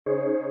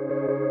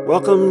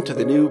Welcome to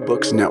the New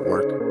Books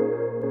Network.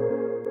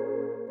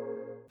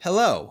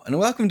 Hello, and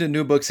welcome to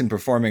New Books in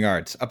Performing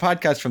Arts, a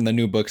podcast from the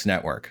New Books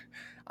Network.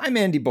 I'm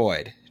Andy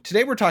Boyd.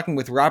 Today we're talking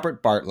with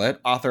Robert Bartlett,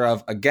 author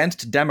of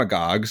Against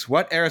Demagogues,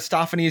 What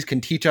Aristophanes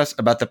Can Teach Us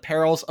About the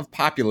Perils of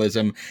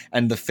Populism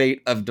and the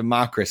Fate of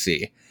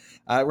Democracy.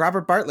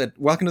 Robert Bartlett,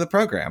 welcome to the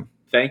program.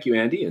 Thank you,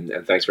 Andy,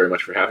 and thanks very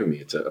much for having me.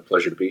 It's a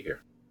pleasure to be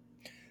here.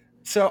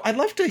 So I'd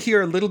love to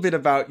hear a little bit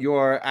about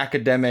your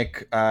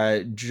academic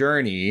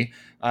journey.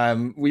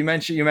 You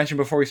mentioned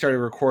before we started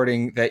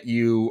recording that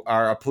you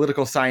are a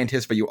political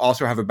scientist, but you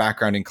also have a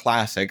background in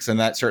classics, and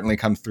that certainly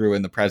comes through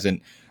in the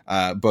present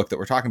book that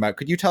we're talking about.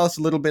 Could you tell us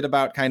a little bit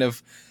about kind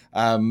of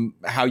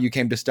how you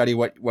came to study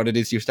what it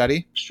is you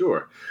study?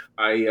 Sure.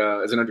 I,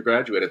 as an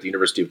undergraduate at the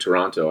University of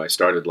Toronto, I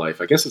started life,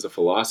 I guess, as a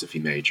philosophy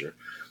major,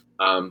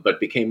 but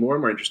became more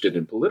and more interested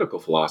in political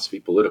philosophy,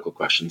 political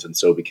questions, and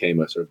so became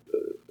a sort of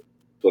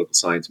political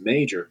science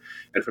major.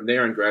 And from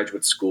there in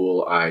graduate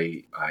school,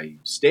 I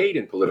stayed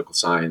in political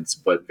science,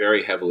 but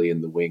very heavily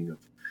in the wing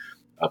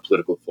of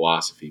political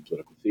philosophy,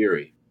 political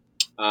theory.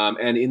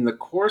 And in the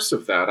course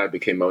of that, I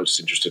became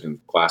most interested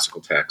in classical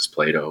texts,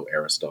 Plato,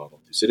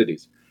 Aristotle,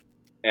 Thucydides.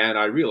 And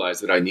I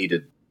realized that I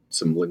needed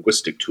some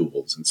linguistic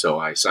tools. And so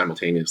I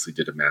simultaneously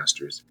did a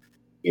master's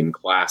in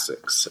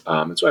classics.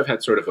 And so I've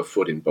had sort of a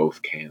foot in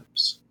both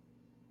camps.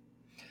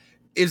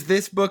 Is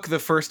this book the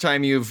first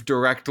time you've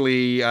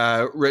directly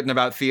written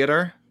about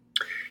theater?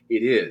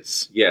 It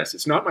is, yes.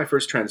 It's not my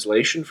first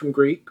translation from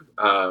Greek.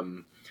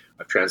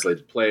 I've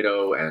translated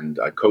Plato, and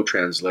I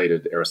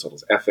co-translated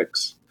Aristotle's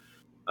Ethics,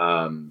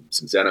 some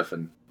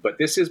Xenophon. But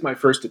this is my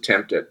first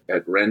attempt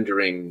at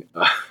rendering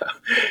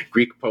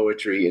Greek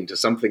poetry into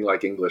something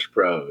like English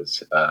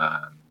prose.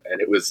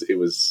 And it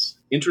was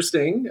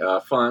interesting,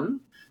 fun,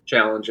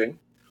 challenging.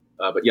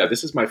 But yeah,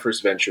 this is my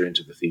first venture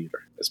into the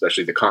theater,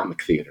 especially the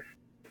comic theater.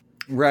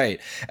 Right.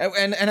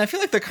 And I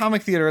feel like the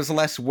comic theater is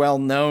less well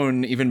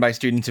known even by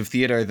students of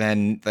theater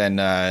than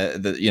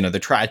the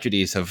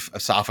tragedies of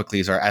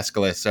Sophocles or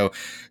Aeschylus. So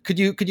could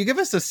you give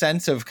us a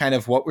sense of kind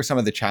of what were some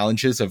of the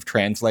challenges of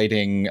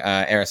translating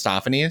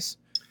Aristophanes?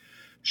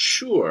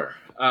 Sure.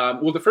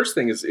 Well, the first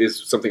thing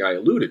is something I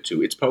alluded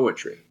to. It's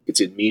poetry.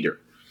 It's in meter,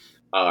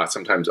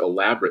 sometimes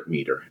elaborate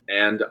meter.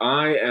 And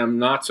I am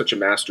not such a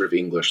master of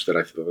English that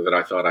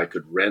I thought I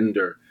could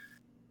render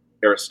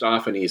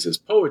Aristophanes'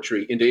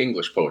 poetry into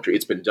English poetry.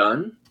 It's been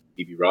done.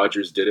 E.B.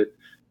 Rogers did it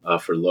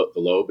for the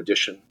Loeb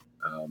edition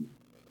a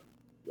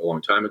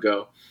long time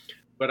ago.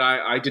 But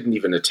I didn't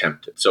even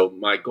attempt it. So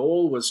my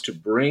goal was to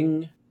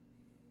bring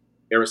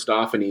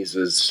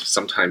Aristophanes'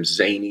 sometimes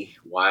zany,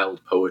 wild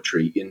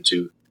poetry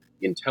into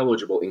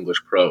intelligible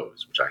English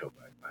prose, which I hope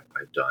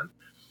I've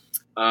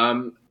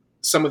done.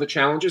 Some of the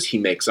challenges, he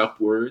makes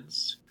up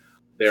words.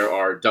 There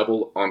are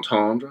double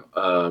entendre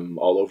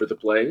all over the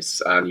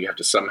place, and you have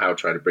to somehow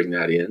try to bring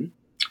that in.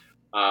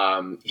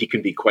 He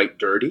can be quite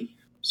dirty,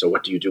 so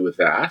what do you do with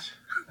that?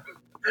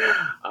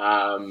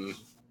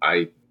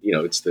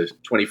 It's the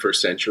 21st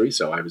century,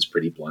 so I was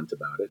pretty blunt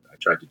about it. I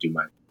tried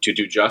to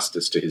do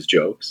justice to his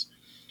jokes.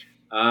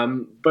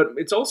 But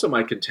it's also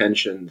my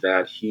contention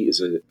that he is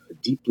a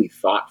deeply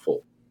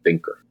thoughtful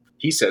thinker.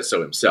 He says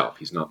so himself.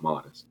 He's not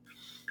modest.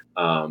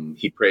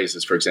 He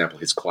praises, for example,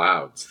 his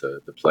Clouds,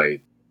 the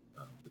play.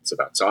 It's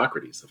about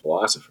Socrates, the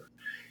philosopher.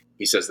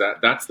 He says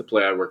that's the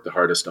play I worked the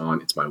hardest on.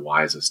 It's my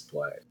wisest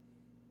play.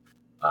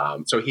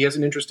 So he has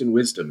an interest in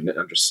wisdom and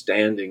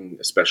understanding,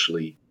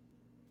 especially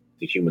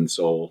the human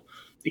soul,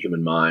 the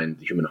human mind,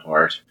 the human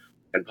heart,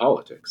 and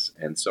politics.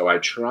 And so I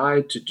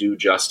tried to do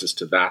justice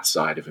to that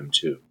side of him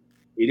too.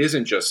 It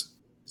isn't just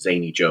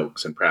zany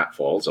jokes and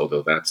pratfalls,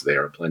 although that's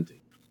there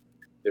aplenty.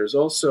 There's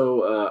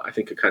also, I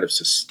think, a kind of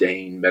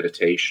sustained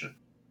meditation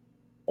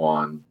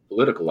on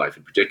political life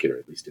in particular,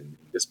 at least in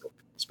this book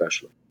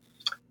especially.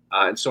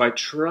 And so I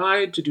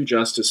tried to do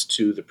justice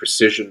to the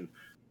precision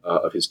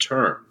of his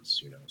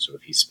terms. So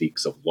if he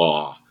speaks of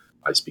law,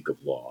 I speak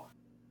of law.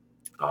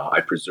 I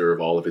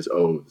preserve all of his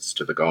oaths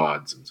to the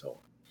gods and so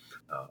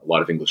on. A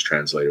lot of English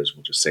translators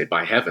will just say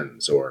by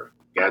heavens or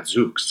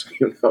gadzooks,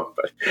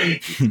 but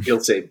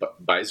he'll say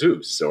by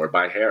Zeus or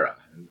by Hera.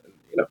 And,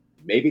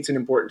 maybe it's an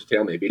important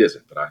detail, maybe it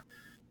isn't, but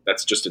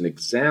that's just an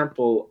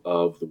example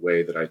of the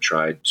way that I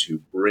tried to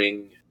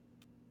bring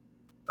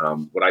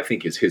what I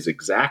think is his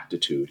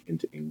exactitude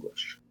into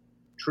English.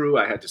 True,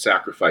 I had to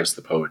sacrifice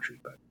the poetry,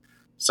 but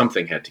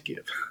something had to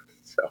give.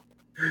 So,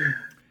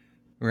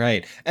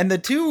 right. And the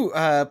two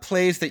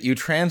plays that you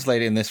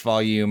translate in this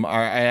volume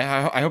are,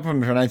 I hope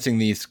I'm pronouncing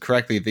these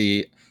correctly,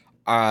 the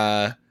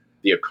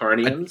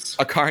Acharnians.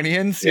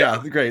 Acharnians?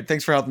 Yeah, great.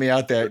 Thanks for helping me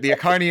out there. The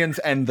Acharnians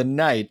and the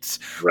Knights,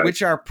 right,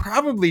 which are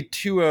probably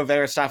two of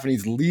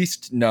Aristophanes'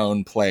 least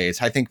known plays.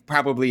 I think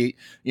probably,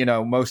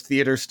 most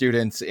theater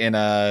students in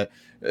a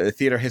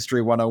Theater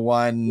History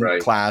 101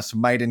 class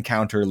might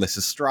encounter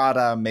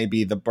Lysistrata,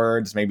 maybe the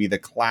Birds, maybe the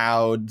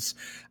Clouds,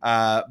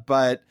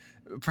 but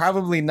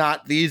probably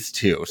not these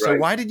two. So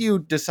why did you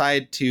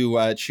decide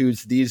to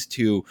choose these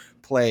two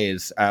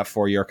plays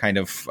for your kind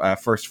of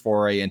first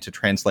foray into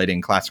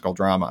translating classical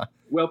drama?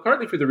 Well,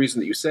 partly for the reason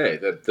that you say,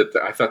 that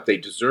I thought they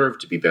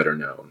deserved to be better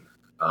known.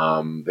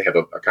 They have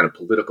a kind of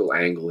political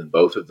angle in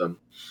both of them.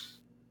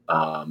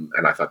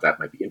 And I thought that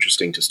might be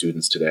interesting to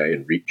students today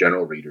and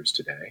general readers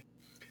today.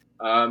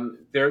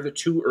 They're the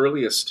two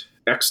earliest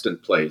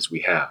extant plays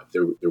we have.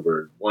 There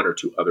were one or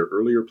two other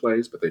earlier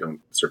plays, but they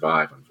don't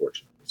survive,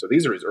 unfortunately. So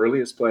these are his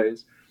earliest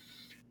plays.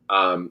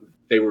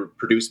 They were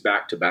produced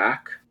back to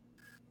back.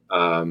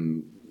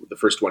 The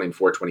first one in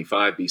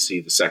 425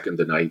 BC, the second,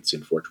 The Knights,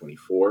 in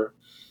 424.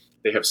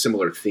 They have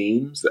similar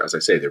themes. As I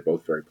say, they're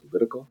both very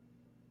political.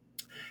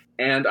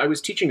 And I was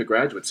teaching a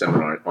graduate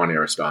seminar on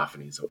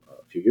Aristophanes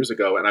a few years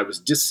ago, and I was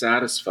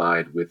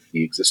dissatisfied with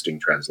the existing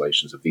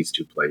translations of these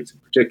two plays in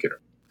particular.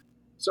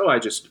 So I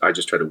just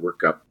tried to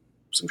work up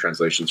some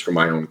translations for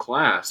my own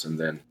class, and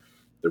then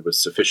there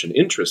was sufficient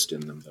interest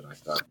in them that I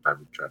thought I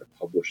would try to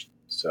publish them.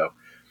 So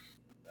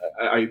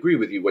I agree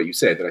with you what you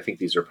said, that I think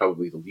these are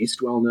probably the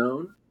least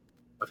well-known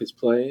of his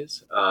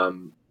plays.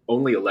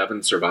 Only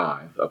 11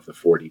 survive of the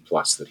 40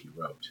 plus that he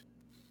wrote.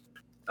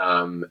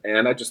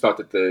 And I just thought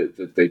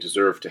that they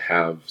deserve to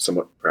have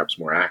somewhat perhaps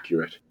more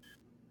accurate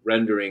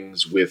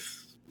renderings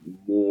with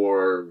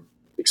more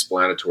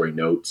explanatory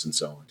notes and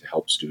so on to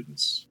help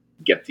students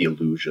get the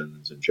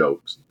allusions and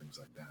jokes and things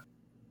like that.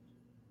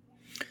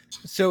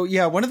 So,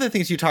 yeah, one of the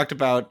things you talked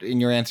about in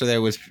your answer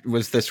there was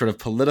the sort of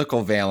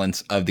political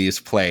valence of these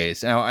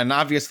plays. Now, and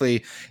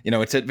obviously,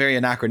 it's very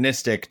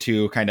anachronistic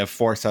to kind of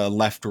force a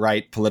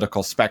left-right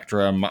political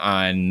spectrum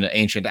on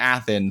ancient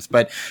Athens.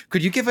 But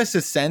could you give us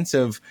a sense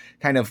of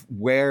kind of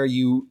where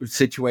you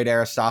situate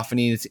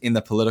Aristophanes in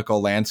the political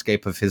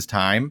landscape of his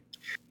time?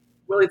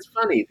 Well, it's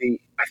funny.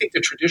 I think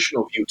the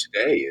traditional view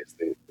today is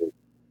I don't know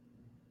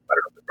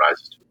if it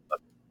rises to a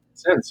level of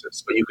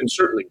consensus, but you can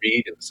certainly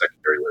read in the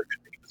secondary literature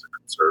that he was a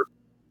conservative.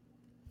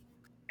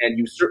 And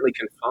you certainly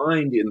can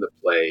find in the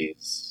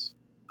plays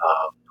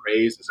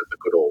praises of the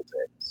good old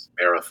days,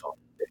 Marathon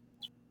days.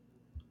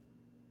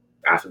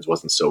 Athens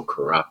wasn't so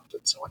corrupt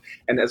and so on.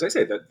 And as I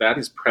say, that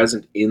is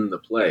present in the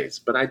plays.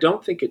 But I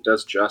don't think it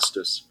does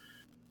justice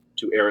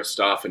to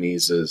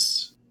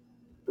Aristophanes'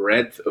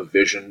 breadth of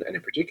vision, and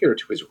in particular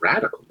to his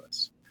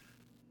radicalness.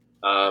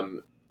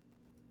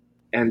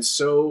 And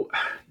so,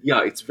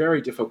 yeah, it's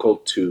very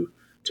difficult to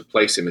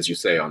place him, as you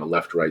say, on a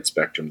left-right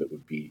spectrum that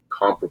would be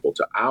comparable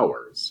to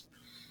ours.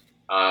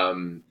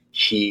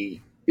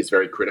 He is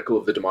very critical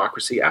of the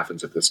democracy.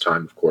 Athens at this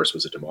time, of course,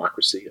 was a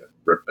democracy,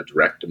 a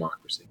direct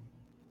democracy.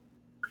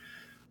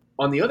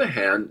 On the other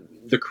hand,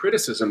 the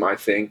criticism, I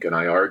think, and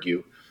I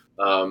argue,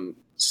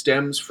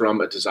 stems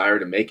from a desire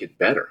to make it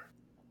better,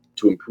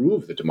 to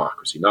improve the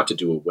democracy, not to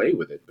do away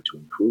with it, but to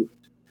improve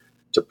it,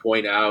 to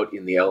point out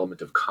in the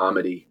element of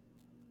comedy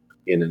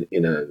in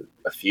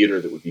a theater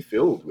that would be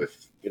filled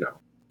with,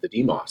 the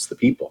demos, the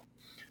people,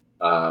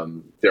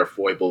 their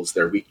foibles,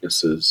 their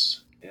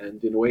weaknesses,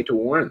 and in a way to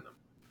warn them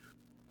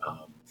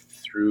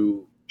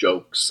through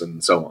jokes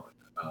and so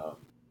on.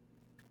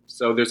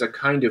 So there's a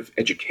kind of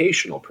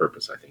educational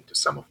purpose, I think, to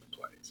some of the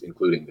plays,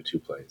 including the two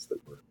plays that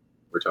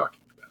we're talking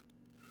about.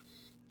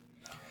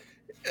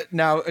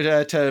 Now,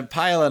 to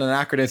pile an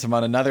anachronism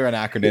on another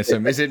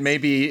anachronism, is it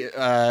maybe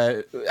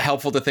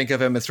helpful to think of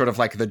him as sort of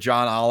like the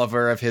John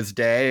Oliver of his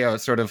day, or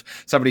sort of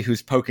somebody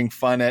who's poking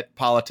fun at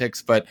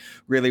politics, but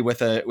really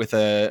with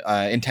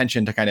a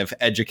intention to kind of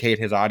educate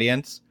his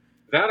audience?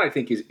 That, I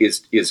think,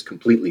 is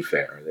completely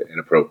fair and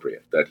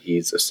appropriate. That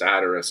he's a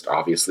satirist,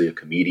 obviously a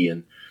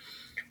comedian.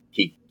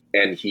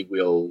 He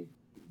will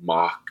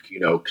mock,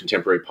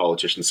 contemporary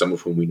politicians, some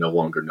of whom we no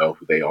longer know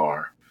who they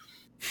are.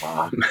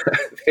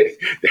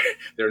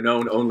 They're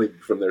known only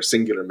from their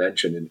singular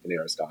mention in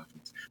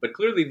Aristophanes. But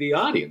clearly the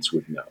audience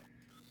would know.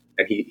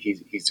 And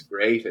he's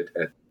great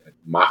at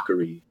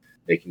mockery,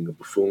 making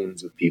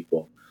buffoons of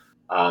people.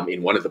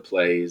 In one of the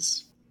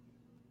plays,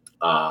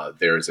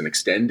 there's an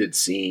extended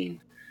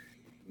scene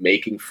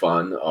making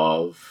fun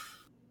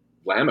of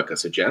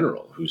Lamachus, a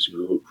general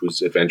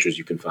whose adventures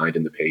you can find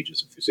in the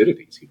pages of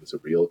Thucydides. He was a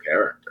real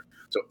character.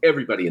 So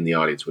everybody in the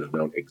audience would have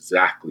known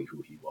exactly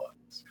who he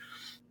was.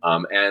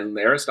 And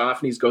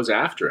Aristophanes goes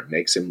after him,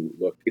 makes him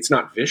look, it's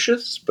not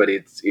vicious, but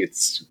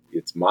it's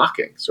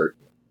mocking,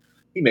 certainly.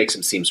 He makes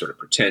him seem sort of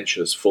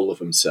pretentious, full of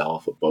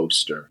himself, a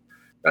boaster,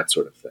 that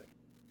sort of thing.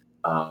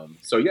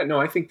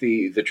 I think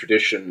the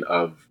tradition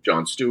of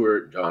Jon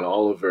Stewart, John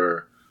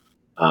Oliver,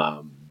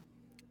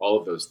 all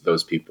of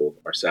those people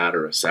are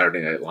satirists.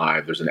 Saturday Night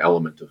Live, there's an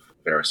element of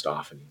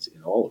Aristophanes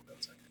in all of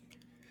those, I think.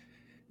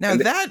 Now,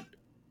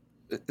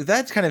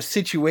 that kind of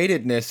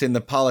situatedness in the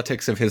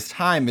politics of his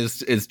time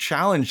is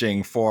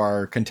challenging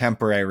for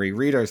contemporary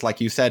readers. Like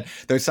you said,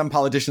 there's some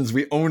politicians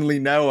we only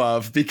know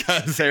of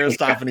because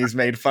Aristophanes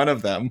made fun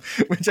of them,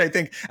 which I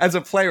think, as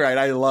a playwright,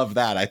 I love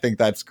that. I think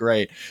that's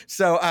great.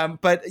 So,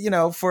 but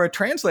for a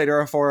translator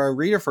or for a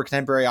reader for a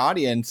contemporary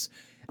audience,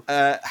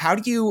 how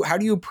do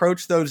you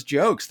approach those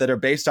jokes that are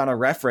based on a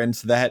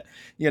reference that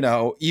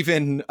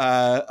even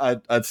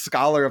a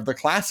scholar of the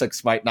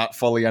classics might not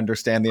fully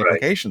understand the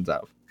implications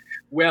of?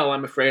 Well,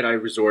 I'm afraid I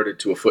resorted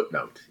to a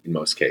footnote in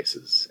most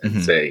cases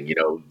and saying,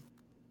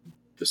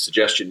 the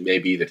suggestion may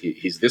be that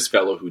he's this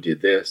fellow who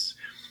did this,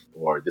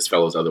 or this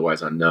fellow is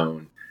otherwise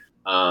unknown.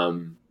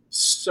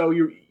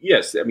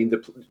 Yes, I mean,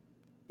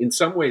 in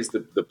some ways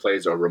the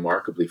plays are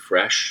remarkably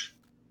fresh,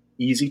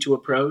 easy to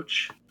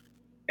approach.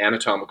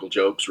 Anatomical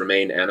jokes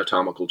remain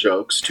anatomical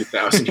jokes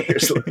 2,000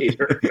 years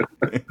later.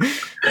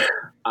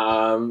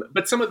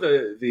 But some of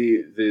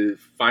the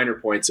finer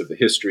points of the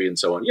history and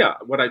so on,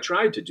 what I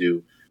tried to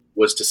do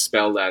was to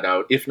spell that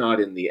out, if not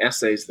in the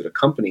essays that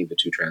accompany the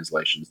two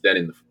translations, then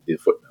in the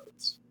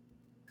footnotes.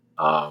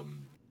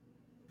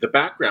 The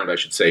background, I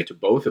should say, to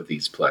both of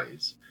these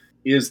plays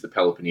is the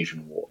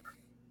Peloponnesian War.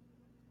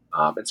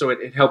 And so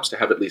it helps to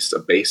have at least a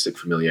basic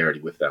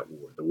familiarity with that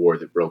war, the war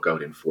that broke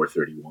out in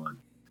 431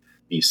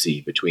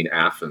 BC between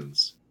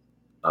Athens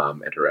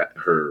and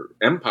her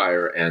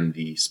empire and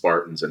the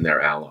Spartans and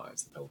their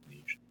allies, the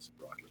Peloponnesians,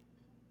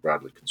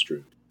 broadly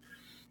construed.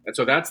 And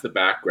so that's the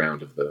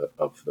background of the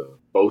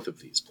both of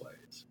these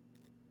plays.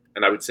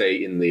 And I would say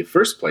in the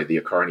first play, the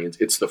Acharnians,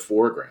 it's the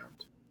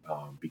foreground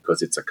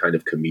because it's a kind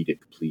of comedic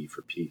plea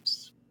for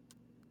peace.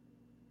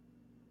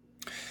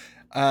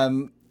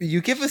 You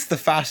give us the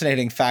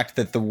fascinating fact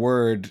that the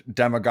word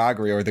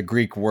demagoguery, or the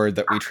Greek word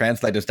that we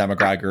translate as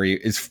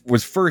demagoguery,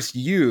 was first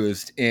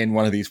used in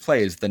one of these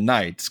plays, The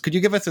Knights. Could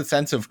you give us a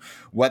sense of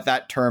what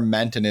that term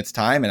meant in its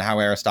time and how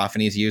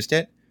Aristophanes used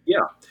it?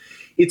 Yeah,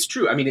 it's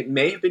true. I mean, it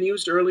may have been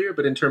used earlier,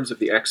 but in terms of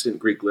the extant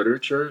Greek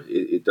literature,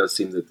 it does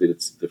seem that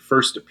it's the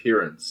first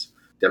appearance,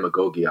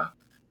 demagogia,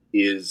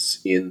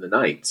 is in The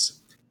Knights.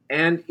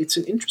 And it's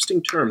an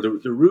interesting term.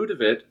 The root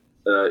of it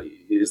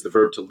is the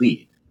verb to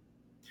lead.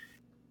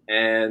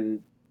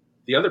 And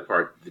the other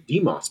part, the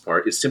demos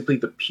part, is simply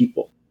the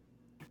people.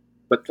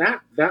 But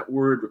that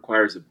word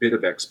requires a bit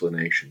of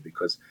explanation,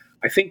 because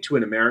I think to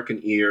an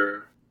American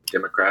ear,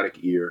 democratic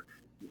ear,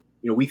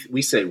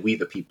 we say we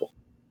the people,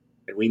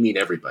 and we mean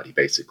everybody,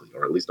 basically,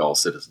 or at least all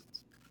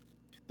citizens.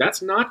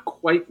 That's not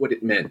quite what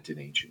it meant in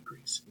ancient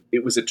Greece.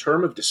 It was a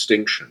term of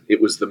distinction.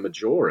 It was the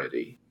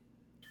majority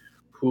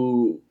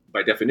who,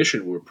 by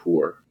definition, were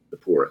poor, the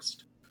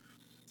poorest,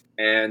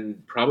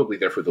 and probably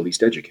therefore the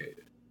least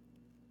educated.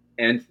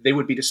 And they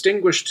would be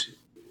distinguished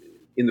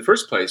in the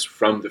first place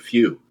from the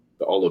few,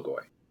 the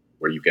oligoi,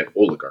 where you get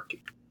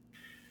oligarchy.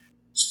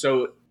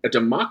 So a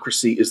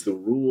democracy is the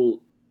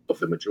rule of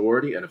the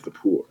majority and of the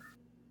poor.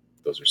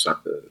 Those are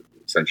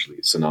essentially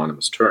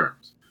synonymous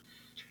terms.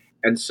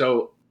 And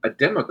so a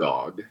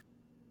demagogue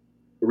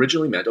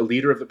originally meant a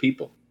leader of the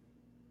people.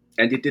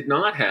 And it did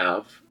not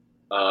have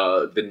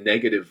the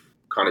negative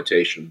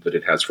connotation that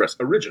it has for us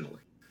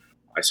originally.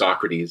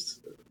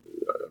 Isocrates,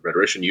 a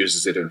rhetorician,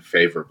 uses it in a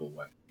favorable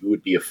way. You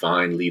would be a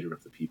fine leader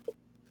of the people.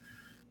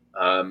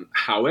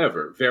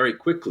 However, very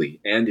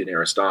quickly, and in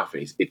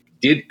Aristophanes, it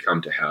did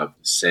come to have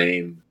the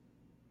same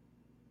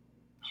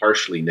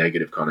harshly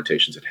negative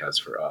connotations it has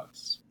for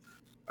us.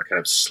 A kind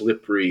of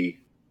slippery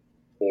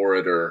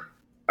orator,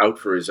 out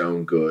for his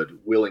own good,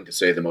 willing to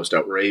say the most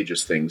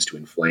outrageous things to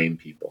inflame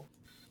people,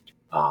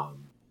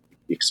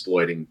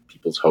 exploiting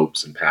people's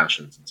hopes and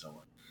passions and so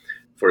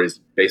on,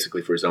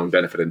 basically for his own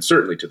benefit, and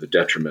certainly to the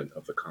detriment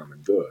of the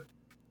common good.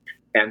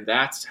 And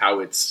that's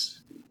how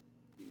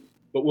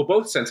but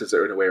both senses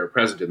are in a way are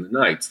present in The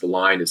Knights. The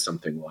line is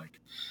something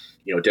like,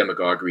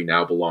 demagoguery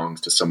now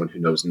belongs to someone who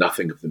knows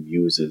nothing of the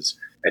Muses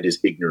and is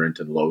ignorant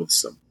and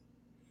loathsome,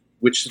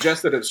 which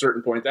suggests that at a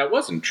certain point that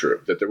wasn't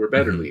true, that there were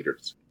better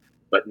leaders.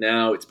 But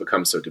now it's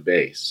become so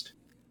debased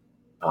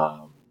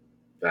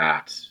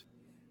that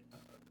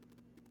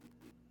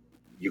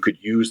you could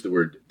use the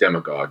word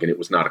demagogue and it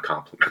was not a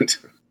compliment.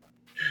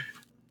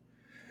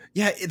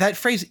 Yeah, that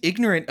phrase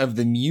 "ignorant of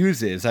the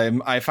Muses"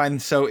 I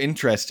find so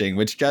interesting,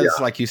 which does,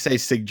 like you say,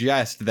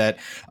 suggest that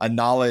a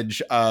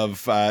knowledge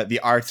of the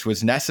arts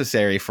was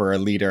necessary for a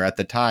leader at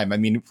the time. I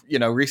mean,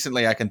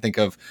 recently I can think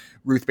of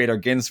Ruth Bader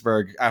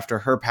Ginsburg. After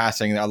her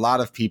passing, a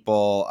lot of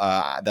people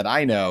that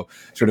I know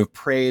sort of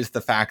praised the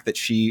fact that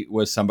she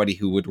was somebody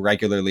who would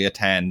regularly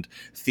attend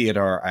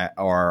theater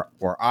or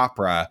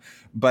opera.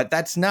 But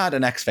that's not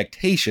an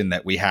expectation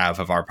that we have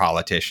of our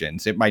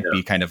politicians. It might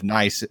be kind of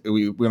nice.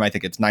 We might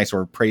think it's nice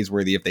or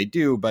praiseworthy if they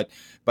do, but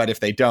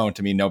if they don't,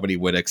 I mean, nobody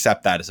would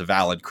accept that as a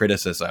valid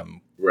criticism,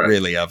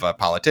 really, of a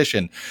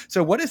politician.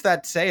 So what does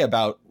that say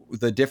about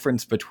the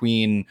difference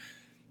between,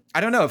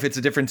 I don't know if it's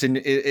a difference in,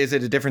 is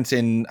it a difference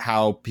in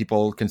how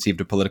people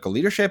conceived of political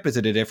leadership? Is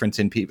it a difference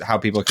in how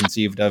people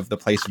conceived of the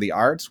place of the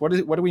arts? What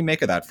do we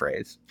make of that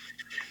phrase?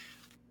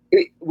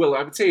 Well,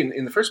 I would say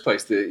in the first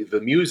place, the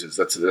Muses,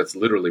 that's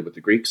literally what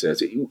the Greek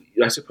says.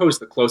 I suppose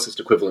the closest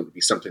equivalent would be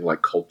something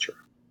like culture,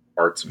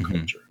 arts and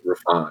culture,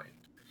 refined.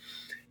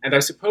 And I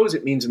suppose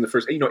it means in the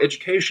first,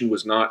 education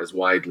was not as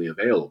widely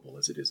available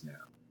as it is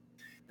now.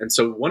 And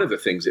so one of the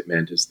things it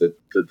meant is that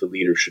the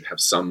leader should have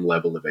some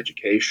level of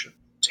education,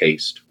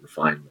 taste,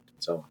 refinement,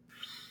 and so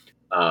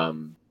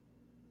on.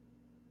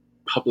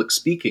 Public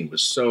speaking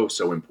was so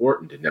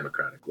important in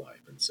democratic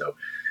life. And so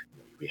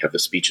we have the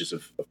speeches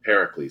of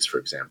Pericles, for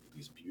example,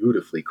 these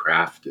beautifully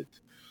crafted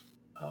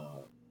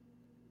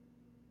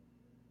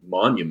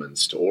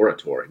monuments to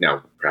oratory.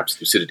 Now, perhaps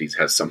Thucydides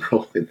has some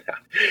role in that.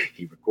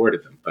 He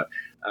recorded them. But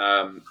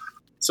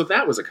so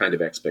that was a kind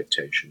of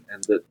expectation,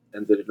 and that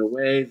in a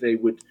way they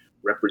would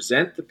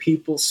represent the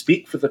people,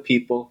 speak for the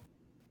people,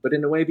 but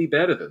in a way be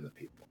better than the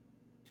people.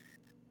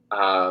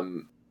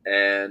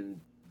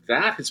 And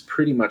that has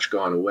pretty much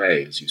gone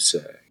away, as you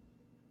say.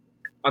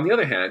 On the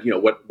other hand,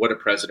 what a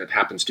president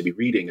happens to be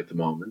reading at the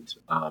moment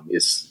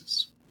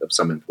is of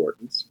some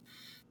importance.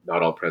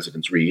 Not all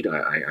presidents read,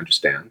 I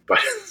understand, but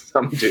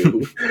some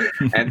do,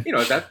 and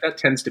that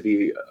tends to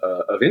be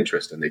of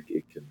interest. And it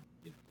can.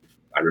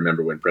 I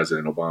remember when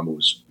President Obama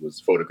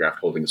was photographed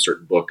holding a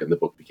certain book, and the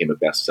book became a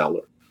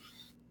bestseller.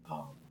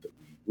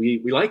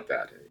 We like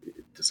that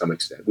to some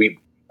extent.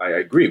 I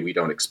agree. We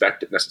don't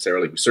expect it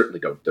necessarily. We certainly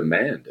don't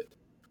demand it,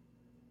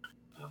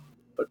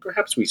 but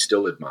perhaps we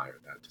still admire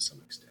that to some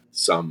extent.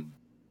 Some,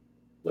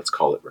 let's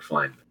call it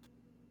refinement,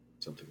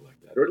 something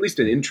like that, or at least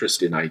an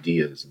interest in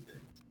ideas and things.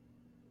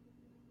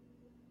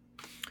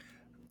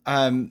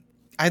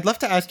 I'd love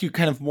to ask you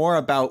kind of more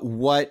about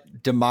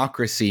what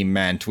democracy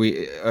meant.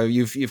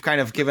 You've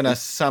kind of given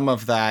us some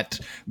of that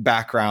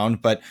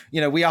background, but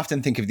we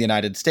often think of the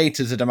United States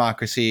as a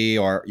democracy,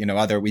 or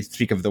we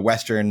speak of the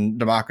Western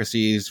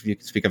democracies, we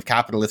speak of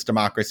capitalist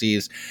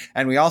democracies,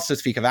 and we also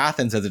speak of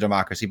Athens as a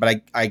democracy.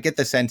 But I get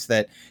the sense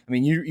that,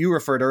 you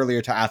referred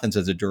earlier to Athens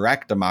as a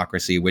direct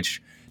democracy, which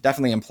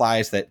definitely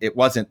implies that it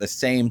wasn't the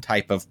same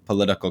type of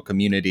political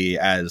community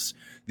as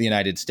the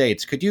United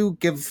States. Could you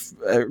give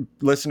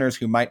listeners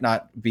who might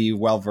not be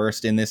well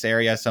versed in this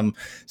area some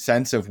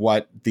sense of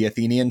what the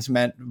Athenians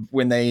meant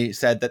when they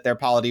said that their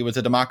polity was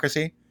a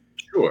democracy?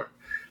 Sure.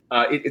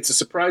 It's a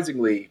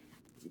surprisingly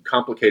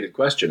complicated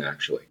question,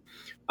 actually,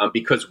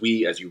 because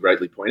we, as you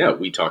rightly point out,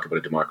 we talk about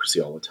a democracy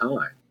all the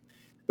time.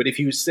 But if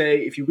you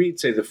read,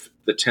 say, the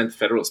 10th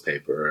Federalist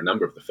Paper, or a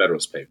number of the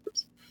Federalist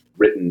Papers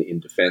written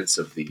in defense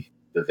of the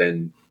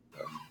then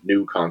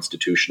new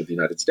Constitution of the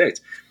United States,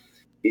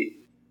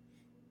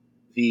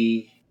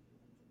 the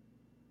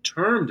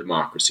term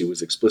democracy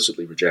was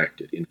explicitly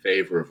rejected in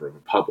favor of a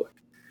republic.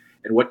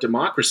 And what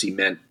democracy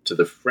meant to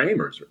the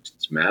framers, or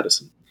to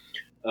Madison,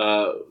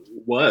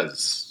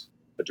 was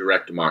a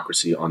direct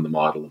democracy on the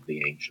model of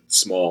the ancients.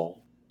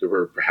 Small, there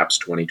were perhaps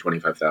 20,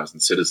 25,000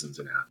 citizens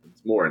in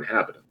Athens, more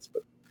inhabitants,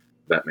 but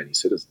that many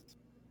citizens.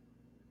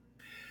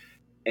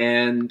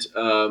 And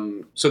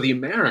so the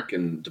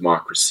American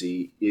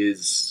democracy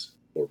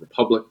or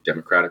republic,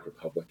 democratic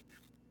republic,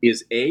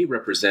 is A,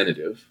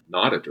 representative,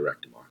 not a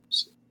direct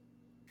democracy,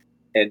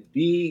 and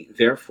B,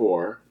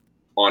 therefore,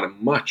 on a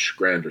much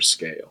grander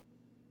scale.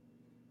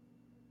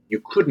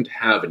 You couldn't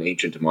have an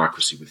ancient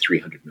democracy with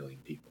 300 million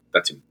people.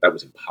 That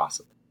was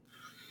impossible.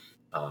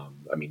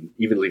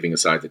 Even leaving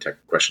aside the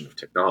question of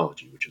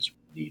technology, which is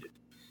needed,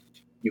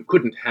 you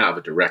couldn't have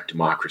a direct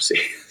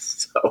democracy.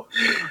 So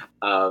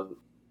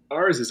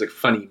ours is a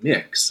funny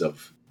mix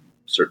of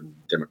certain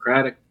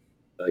democratic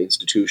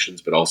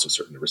institutions, but also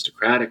certain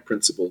aristocratic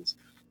principles.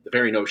 The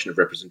very notion of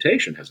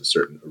representation has a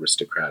certain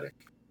aristocratic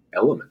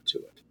element to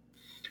it.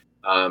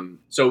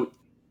 So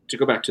to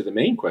go back to the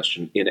main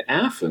question, in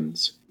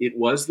Athens, it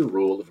was the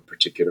rule of a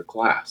particular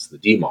class, the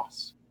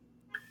demos.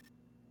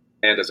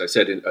 And as I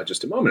said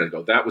just a moment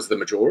ago, that was the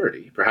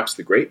majority, perhaps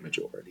the great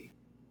majority.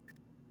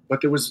 But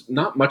there was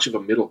not much of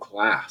a middle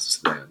class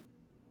then.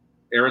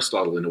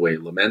 Aristotle, in a way,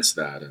 laments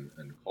that and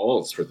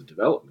calls for the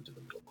development of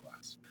the middle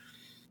class.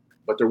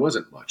 But there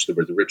wasn't much. There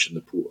were the rich and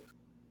the poor.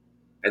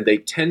 And they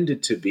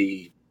tended to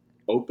be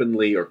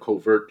openly or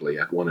covertly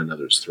at one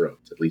another's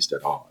throats, at least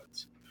at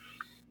odds.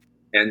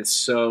 And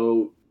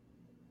so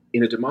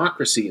in a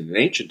democracy, in an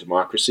ancient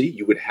democracy,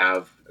 you would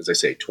have, as I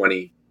say,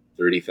 20,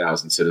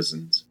 30,000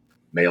 citizens,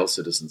 male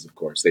citizens, of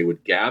course. They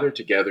would gather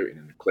together in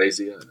an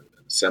ecclesia, an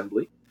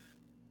assembly,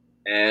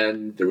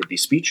 and there would be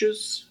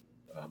speeches,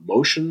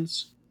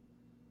 motions,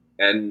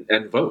 and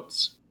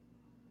votes.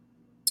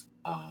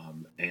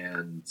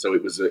 And so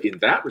it was, in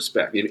that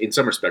respect, in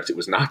some respects, it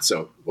was not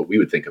so what we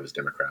would think of as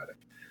democratic.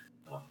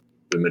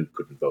 Women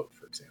couldn't vote,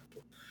 for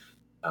example.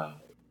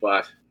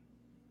 But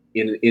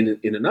in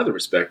another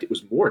respect, it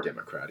was more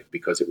democratic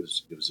because it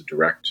was a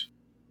direct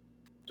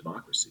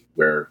democracy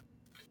where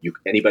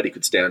anybody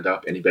could stand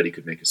up, anybody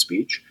could make a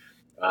speech,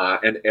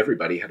 and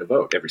everybody had a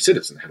vote. Every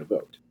citizen had a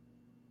vote.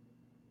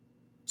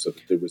 So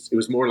it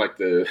was more like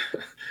to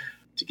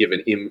give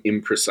an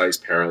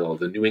imprecise parallel,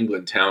 the New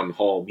England town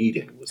hall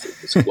meeting was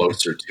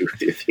closer to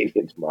the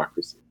Athenian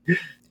democracy.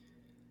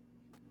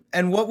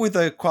 And what were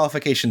the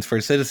qualifications for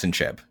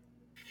citizenship?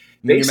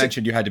 You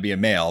mentioned you had to be a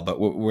male, but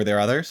were there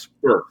others?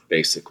 Birth,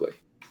 basically.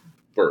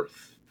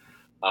 Birth.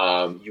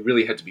 You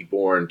really had to be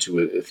born to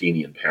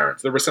Athenian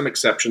parents. There were some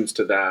exceptions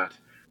to that.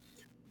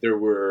 There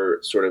were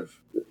sort of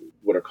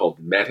what are called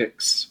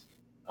metics.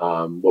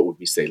 What would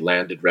we say?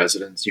 Landed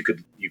residents. You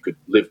could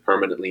live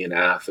permanently in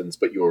Athens,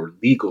 but your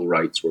legal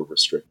rights were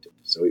restricted.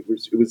 So it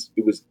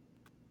was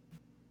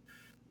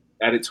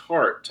at its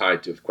heart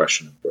tied to the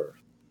question of birth.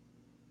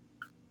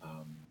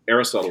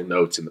 Aristotle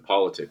notes in the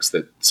Politics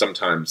that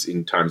sometimes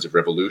in times of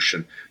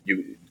revolution,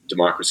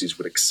 democracies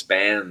would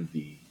expand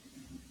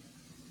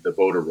the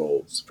voter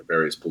rolls for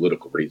various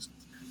political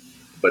reasons.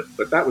 But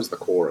that was the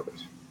core of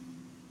it.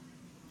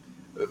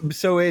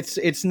 So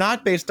it's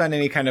not based on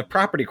any kind of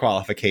property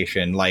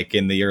qualification like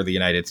in the early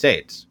United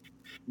States.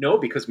 No,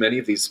 because many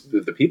of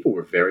the people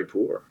were very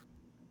poor.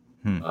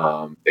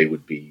 They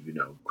would be,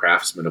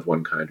 craftsmen of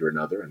one kind or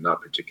another and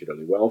not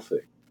particularly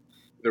wealthy.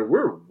 There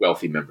were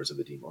wealthy members of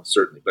the demos,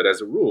 certainly, but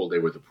as a rule, they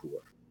were the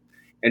poor.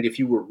 And if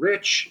you were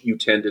rich, you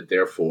tended,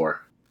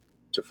 therefore,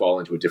 to fall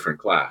into a different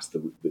class,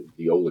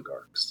 the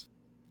oligarchs.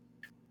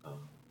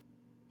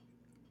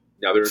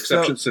 Now, there are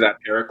exceptions to that.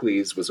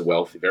 Pericles was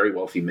a very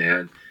wealthy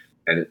man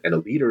and a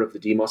leader of the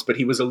demos, but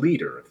he was a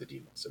leader of the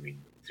demos. I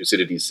mean,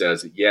 Thucydides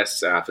says that,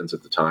 yes, Athens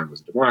at the time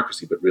was a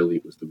democracy, but really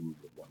it was the rule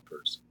of one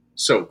person.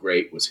 So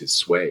great was his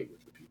sway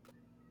with the people.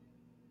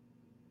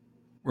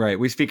 Right.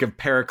 We speak of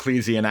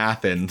Periclesian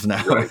Athens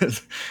now.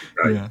 Right.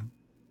 Yeah.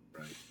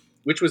 Right.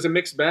 Which was a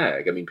mixed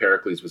bag. I mean,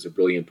 Pericles was a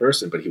brilliant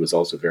person, but he was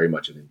also very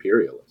much an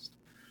imperialist.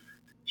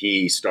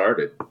 He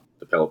started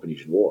the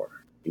Peloponnesian War.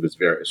 He was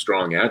a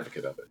strong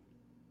advocate of it.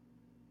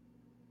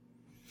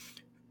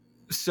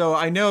 So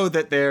I know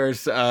that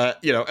there's,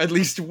 at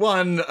least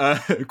one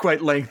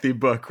quite lengthy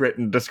book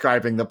written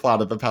describing the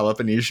plot of the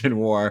Peloponnesian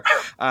War.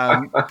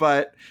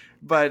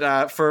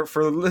 But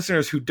for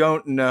listeners who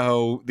don't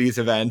know these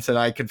events, and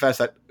I confess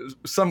that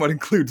somewhat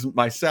includes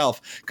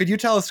myself, could you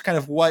tell us kind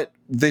of what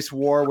this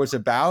war was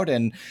about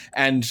and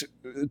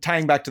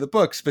tying back to the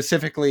book,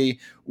 specifically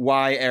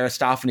why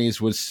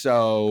Aristophanes was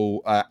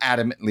so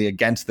adamantly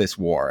against this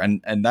war?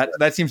 And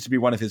that seems to be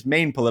one of his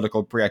main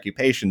political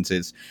preoccupations,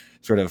 is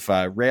sort of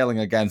railing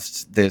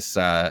against this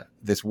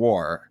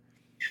war.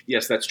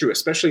 Yes, that's true,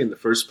 especially in the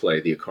first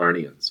play, the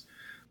Acharnians.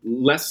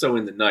 Less so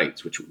in the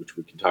Knights, which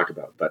we can talk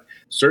about, but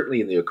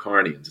certainly in the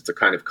Acharnians, it's a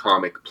kind of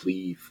comic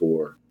plea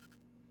for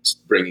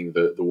bringing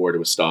the war to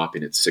a stop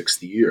in its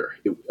sixth year.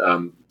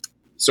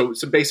 So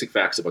some basic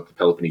facts about the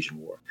Peloponnesian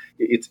War.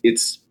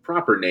 Its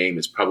proper name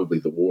is probably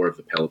the War of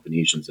the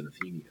Peloponnesians and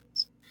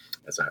Athenians,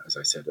 as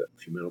I said a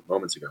few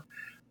moments ago.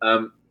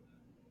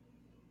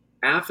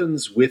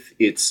 Athens,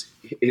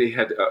 it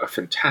had a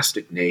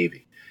fantastic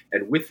navy,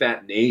 and with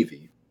that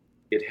navy,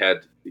 it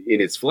had, in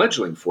its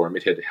fledgling form,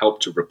 it had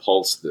helped to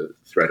repulse the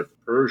threat of the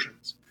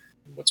Persians,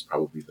 in what's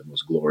probably the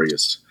most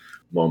glorious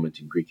moment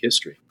in Greek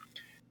history.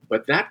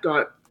 But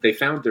they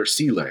found their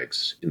sea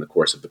legs in the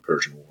course of the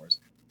Persian Wars,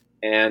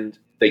 and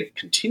they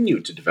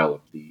continued to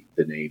develop the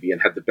navy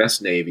and had the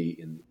best navy,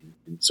 in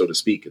so to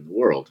speak, in the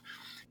world.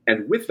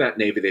 And with that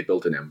navy, they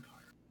built an empire.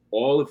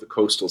 All of the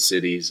coastal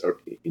cities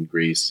in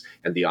Greece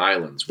and the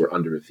islands were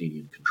under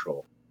Athenian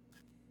control.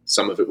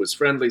 Some of it was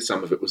friendly,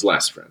 some of it was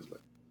less friendly.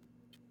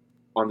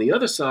 On the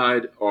other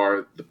side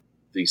are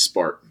the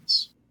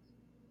Spartans,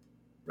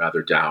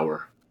 rather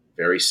dour,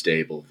 very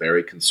stable,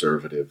 very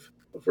conservative,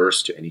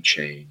 averse to any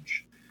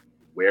change,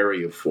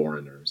 wary of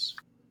foreigners.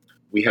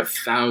 We have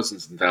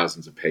thousands and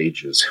thousands of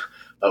pages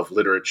of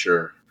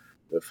literature,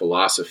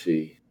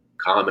 philosophy,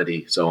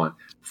 comedy, so on,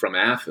 from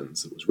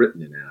Athens, that was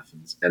written in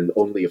Athens, and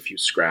only a few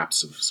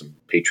scraps of some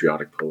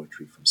patriotic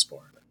poetry from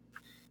Sparta.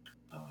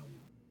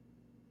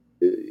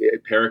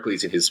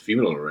 Pericles, in his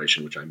funeral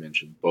oration, which I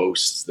mentioned,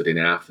 boasts that in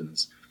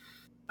Athens,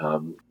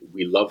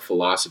 we love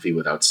philosophy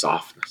without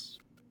softness.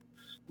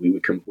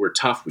 We're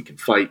tough, we can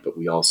fight, but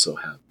we also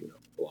have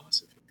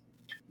philosophy.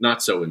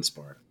 Not so in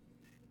Sparta.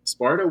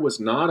 Sparta was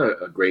not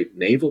a great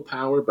naval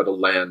power, but a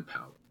land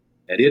power.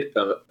 And it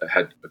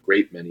had a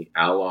great many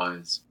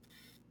allies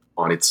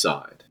on its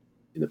side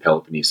in the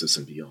Peloponnesus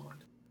and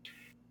beyond.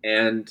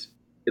 And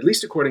at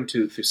least according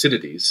to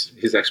Thucydides,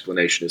 his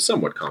explanation is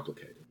somewhat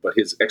complicated. But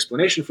his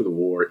explanation for the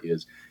war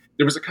is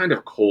there was a kind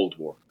of Cold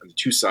War, and the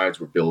two sides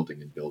were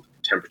building and building.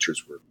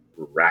 Temperatures were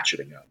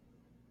ratcheting up.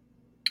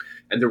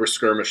 And there were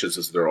skirmishes,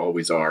 as there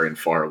always are in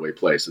faraway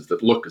places,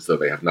 that look as though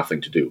they have nothing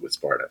to do with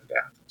Sparta and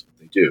Athens, but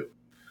they do.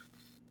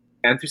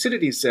 And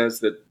Thucydides says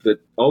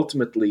that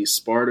ultimately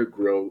Sparta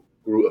grew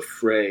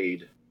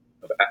afraid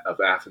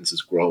of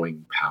Athens'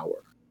 growing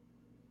power.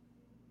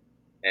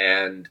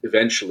 And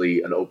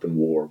eventually an open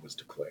war was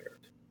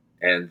declared.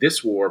 And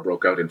this war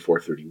broke out in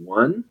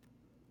 431,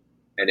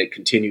 and it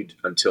continued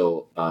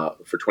until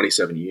for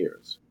 27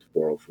 years, to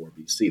 404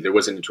 BC. There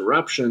was an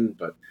interruption,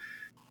 but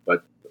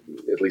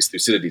at least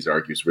Thucydides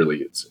argues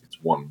really it's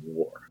one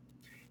war.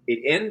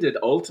 It ended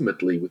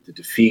ultimately with the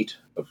defeat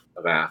of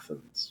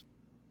Athens,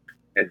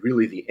 and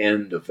really the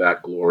end of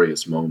that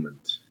glorious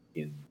moment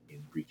in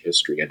Greek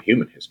history and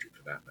human history,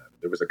 for that matter.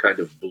 There was a kind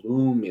of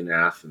bloom in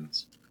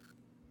Athens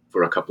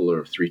for a couple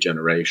or three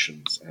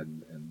generations,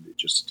 and it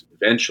just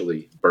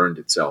eventually burned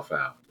itself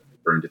out. And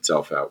it burned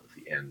itself out with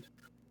the end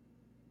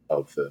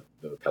of the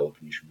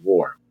Peloponnesian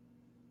War.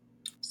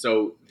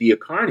 So the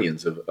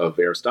Acharnians of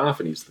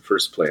Aristophanes, the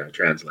first play I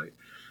translate,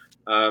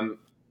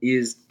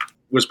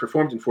 was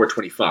performed in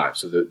 425,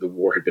 so the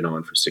war had been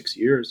on for 6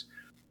 years.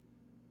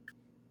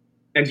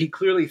 And he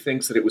clearly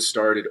thinks that it was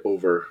started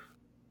over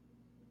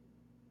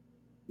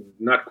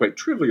not quite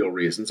trivial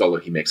reasons, although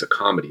he makes a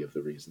comedy of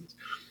the reasons,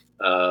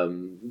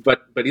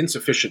 but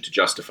insufficient to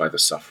justify the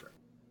suffering.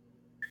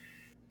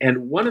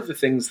 And one of the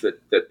things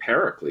that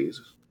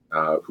Pericles,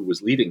 who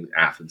was leading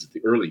Athens at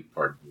the early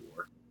part of the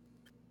war,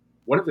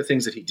 one of the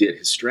things that he did,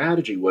 his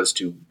strategy was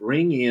to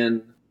bring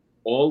in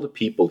all the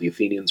people, the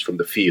Athenians from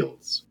the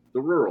fields,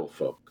 the rural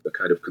folk, the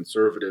kind of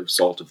conservative,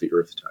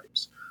 salt-of-the-earth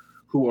types,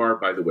 who are,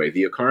 by the way,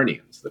 the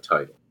Acarnians, the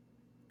title.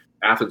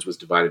 Athens was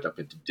divided up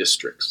into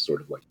districts,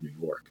 sort of like New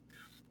York.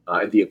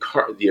 And the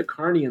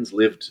Acarnians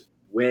lived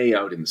way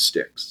out in the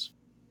sticks.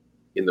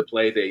 In the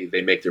play,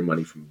 they make their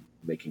money from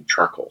making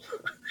charcoal.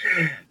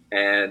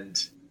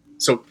 And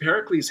so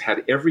Pericles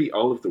had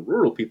all of the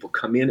rural people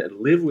come in and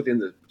live within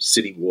the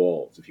city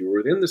walls. If you were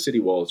within the city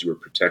walls, you were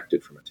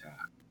protected from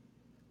attack.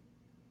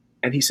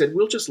 And he said,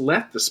 we'll just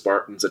let the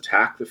Spartans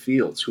attack the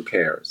fields. Who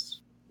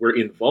cares? We're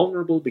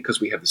invulnerable because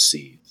we have the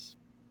seas.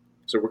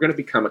 So we're going to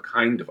become a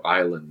kind of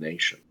island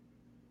nation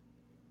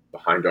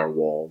behind our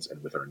walls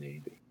and with our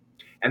navy.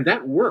 And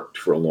that worked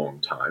for a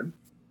long time.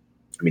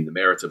 I mean, the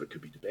merits of it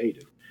could be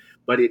debated.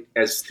 But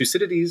as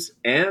Thucydides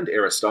and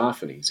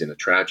Aristophanes, in a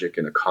tragic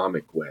and a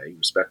comic way,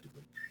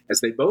 respectively,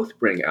 as they both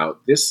bring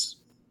out, this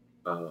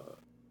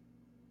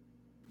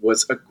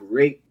was a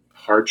great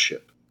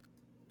hardship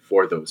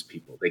for those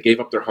people. They gave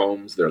up their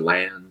homes, their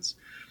lands,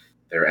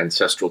 their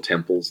ancestral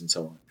temples, and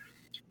so on.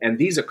 And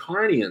these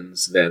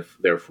Acarnians,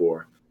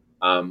 therefore,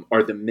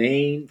 are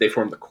they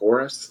form the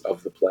chorus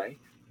of the play,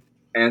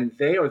 and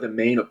they are the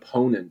main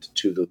opponent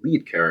to the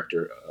lead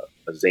character,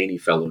 a zany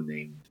fellow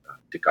named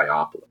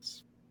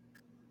Dicaeopolis.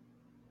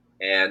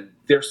 And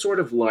they're sort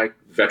of like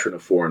veteran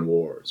of foreign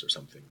wars or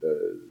something,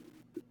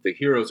 the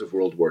heroes of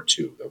World War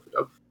II,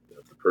 of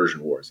the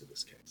Persian Wars in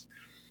this case.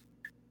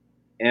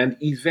 And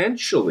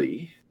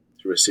eventually,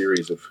 through a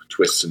series of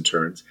twists and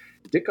turns,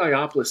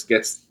 Dicaeopolis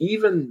gets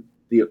even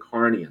the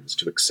Acarnians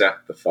to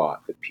accept the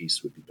thought that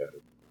peace would be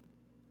better.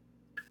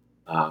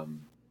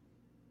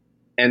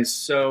 And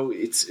so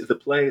the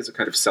play is a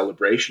kind of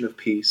celebration of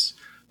peace,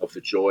 of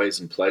the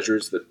joys and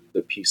pleasures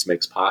that peace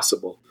makes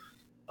possible,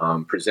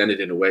 presented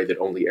in a way that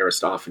only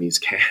Aristophanes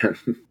can,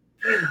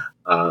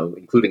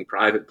 including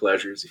private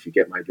pleasures, if you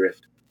get my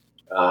drift.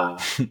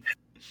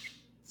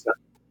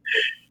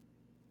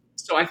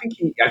 So I think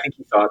he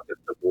thought that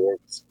the war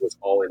was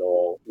all in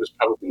all, it was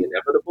probably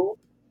inevitable,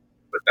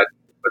 but that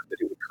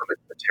it would come at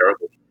a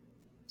terrible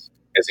cost,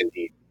 as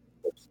indeed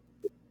it was.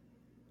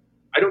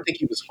 I don't think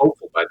he was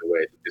hopeful, by the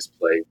way, that this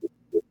play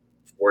would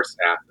force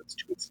Athens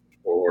to its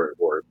or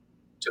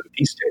to the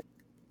peace table.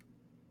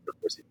 Of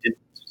course, it didn't.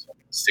 It was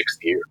only the sixth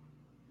year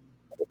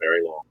of a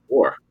very long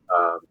war.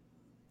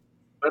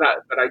 But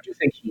I do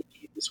think he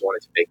just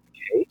wanted to make the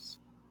case.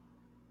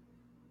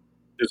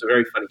 There's a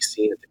very funny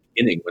scene at the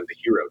beginning when the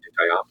hero,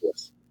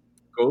 Dicaeopolis,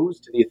 goes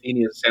to the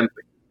Athenian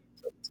assembly.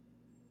 So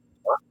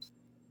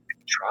and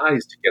he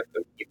tries to get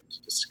them even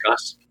to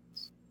discuss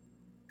peace,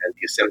 and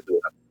the assembly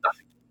will have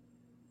nothing.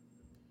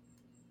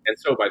 And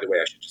so, by the way,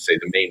 I should just say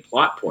the main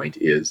plot point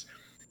is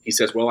he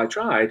says, well, I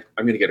tried.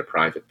 I'm going to get a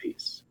private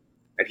peace.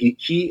 And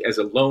he as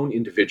a lone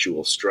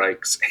individual,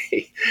 strikes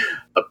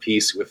a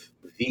peace with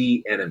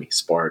the enemy,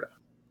 Sparta.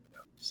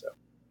 So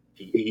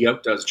he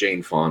outdoes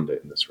Jane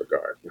Fonda in this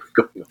regard,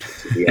 going up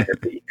to the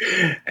enemy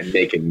and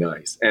making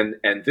nice. And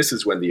this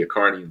is when the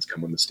Acarnians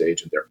come on the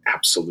stage, and they're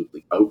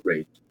absolutely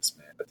outraged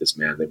at this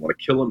man. They want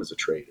to kill him as a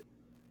traitor,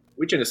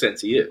 which in a sense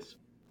he is.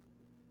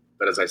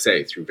 But as I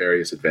say, through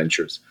various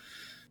adventures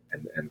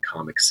and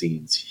comic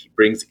scenes, he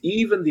brings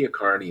even the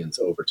Acarnians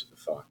over to the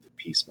thought that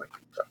peace might be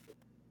preferable.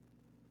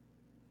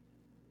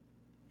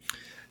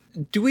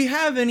 Do we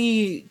have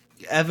any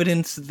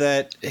evidence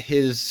that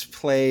his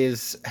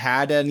plays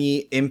had any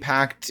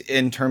impact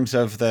in terms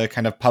of the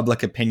kind of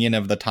public opinion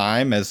of the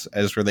time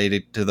as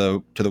related to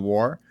the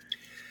war?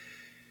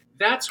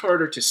 That's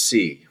harder to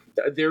see.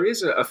 There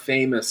is a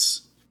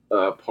famous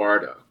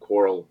part, a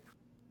choral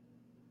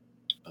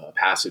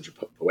passage, a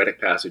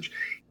poetic passage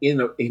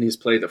in his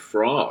play The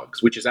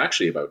Frogs, which is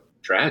actually about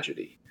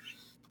tragedy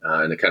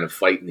and a kind of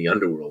fight in the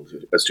underworld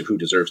as to who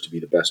deserves to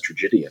be the best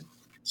tragedian,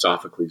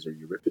 Sophocles or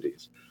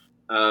Euripides.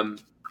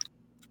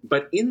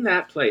 But in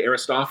that play,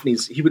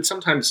 Aristophanes, he would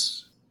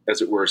sometimes,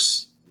 as it were,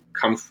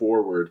 come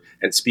forward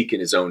and speak in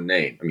his own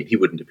name. I mean, he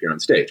wouldn't appear on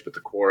stage, but the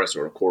chorus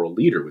or a choral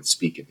leader would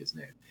speak in his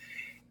name.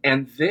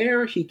 And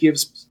there he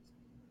gives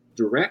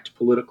direct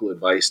political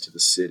advice to the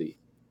city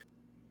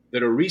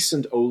that a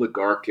recent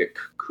oligarchic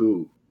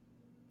coup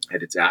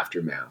had its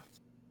aftermath.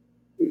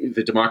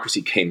 The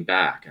democracy came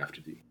back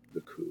after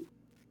the coup.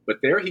 But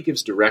there he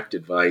gives direct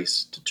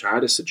advice to try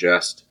to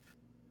suggest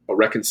a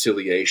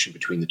reconciliation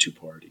between the two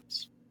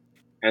parties.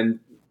 And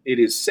it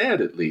is said,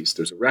 at least,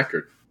 there's a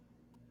record,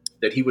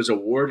 that he was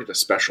awarded a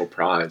special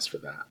prize for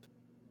that.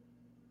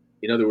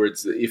 In other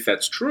words, if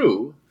that's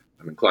true,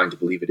 I'm inclined to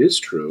believe it is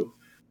true,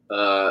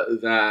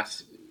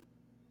 that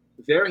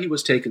there he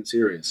was taken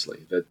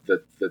seriously,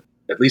 that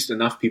at least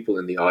enough people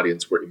in the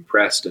audience were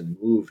impressed and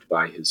moved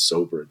by his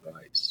sober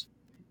advice,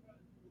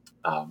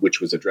 which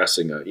was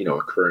addressing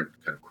a current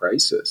kind of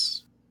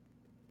crisis,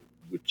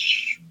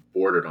 which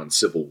bordered on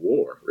civil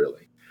war,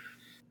 really,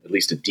 at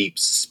least a deep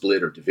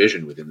split or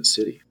division within the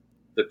city,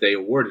 that they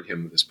awarded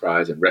him this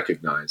prize and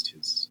recognized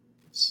his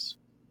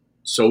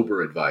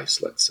sober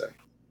advice, let's say.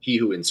 He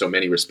who in so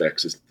many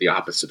respects is the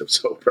opposite of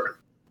sober.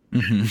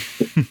 Mm-hmm.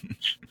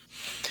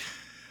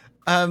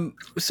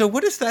 So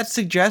what does that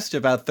suggest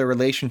about the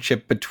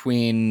relationship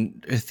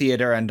between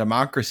theater and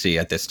democracy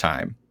at this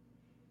time?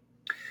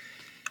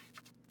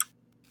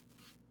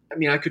 I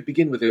mean, I could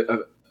begin with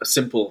a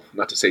simple,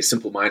 not to say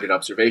simple-minded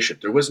observation.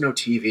 There was no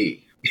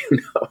TV,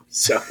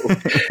 so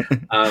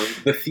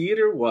the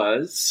theater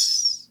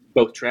was,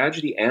 both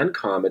tragedy and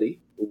comedy,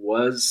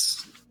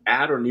 was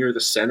at or near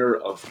the center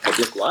of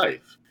public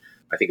life.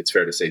 I think it's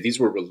fair to say these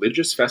were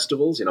religious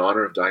festivals in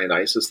honor of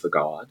Dionysus the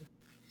god.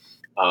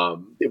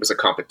 It was a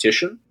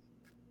competition.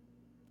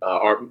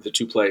 The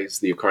two plays,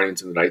 The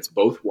Acharnians and the Knights,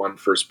 both won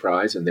first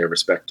prize in their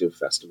respective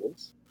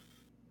festivals.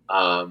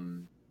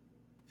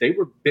 They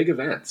were big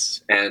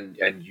events, and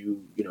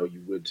you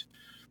would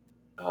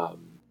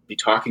be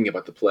talking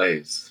about the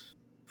plays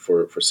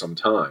for some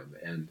time.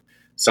 And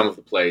some of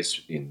the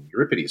plays in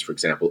Euripides, for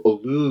example,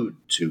 allude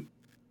to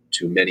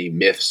many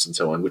myths and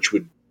so on, which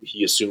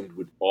he assumed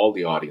all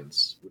the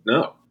audience would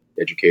know,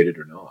 educated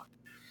or not.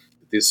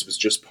 This was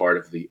just part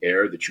of the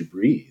air that you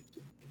breathed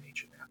in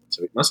ancient Athens.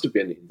 So it must have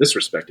been, in this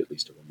respect at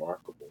least, a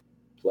remarkable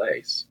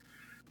place.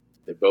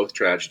 That both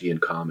tragedy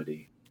and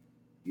comedy,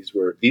 these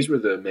were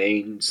the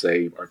main,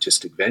 say,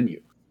 artistic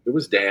venue. There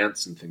was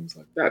dance and things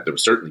like that. There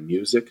was certainly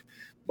music,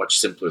 much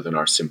simpler than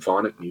our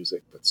symphonic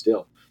music, but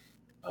still.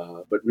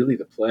 But really,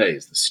 the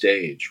plays, the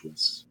stage,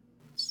 was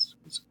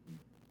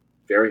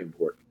very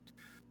important.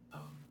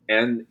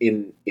 And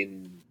in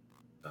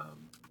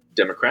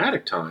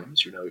democratic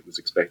times, it was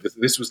expected.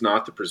 This was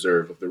not the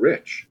preserve of the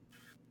rich.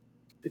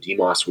 The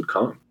demos would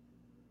come,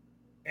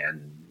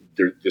 and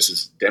this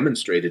is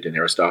demonstrated in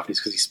Aristophanes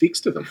because he speaks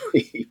to them.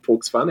 He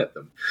pokes fun at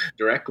them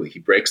directly. He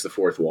breaks the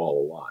fourth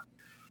wall a lot.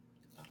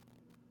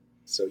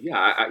 So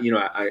yeah,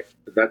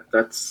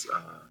 that's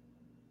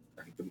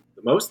I think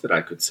the most that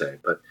I could say.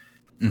 But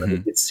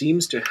it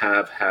seems to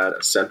have had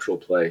a central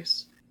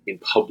place in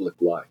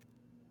public life.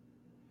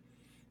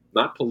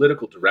 Not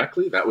political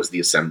directly, that was the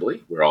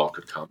assembly where all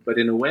could come, but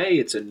in a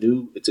way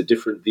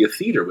the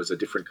theater was a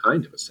different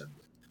kind of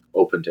assembly,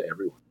 open to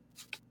everyone.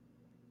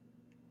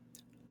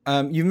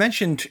 You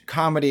mentioned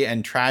comedy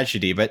and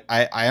tragedy, but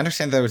I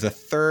understand there was a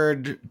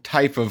third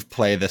type of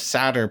play, the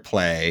satyr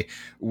play,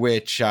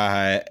 which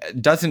there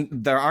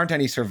aren't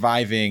any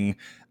surviving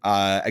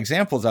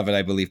examples of it,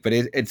 I believe, but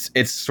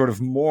it's sort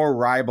of more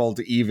ribald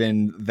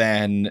even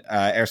than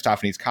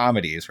Aristophanes'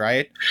 comedies,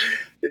 right?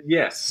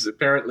 Yes,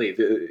 apparently.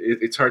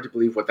 It's hard to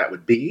believe what that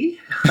would be.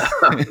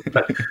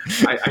 But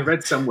I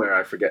read somewhere,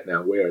 I forget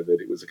now where,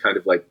 that it was a kind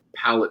of like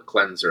palate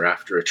cleanser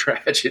after a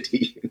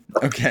tragedy.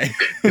 Okay.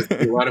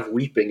 There's a lot of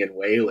weeping and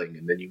wailing,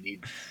 and then you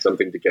need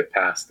something to get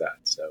past that.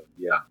 So,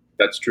 yeah,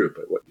 that's true.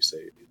 But what you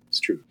say is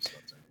true.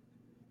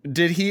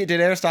 Did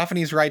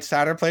Aristophanes write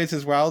satyr plays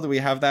as well? Do we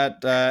have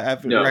that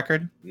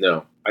record?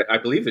 No. I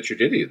believe the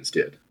tragedians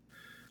did.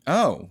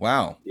 Oh,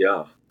 wow.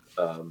 Yeah.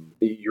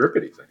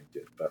 Euripides, I think,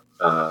 did. But,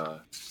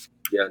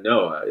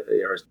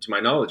 to my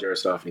knowledge,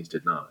 Aristophanes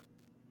did not.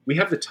 We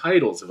have the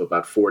titles of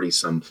about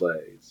 40-some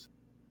plays.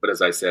 But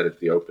as I said at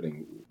the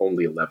opening,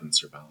 only 11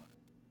 survive.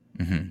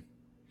 Mm-hmm.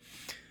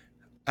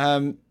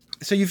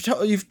 So you've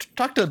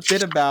talked a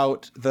bit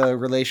about the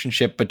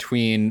relationship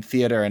between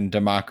theater and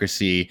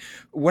democracy.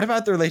 What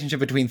about the relationship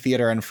between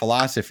theater and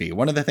philosophy?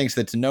 One of the things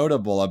that's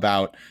notable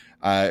about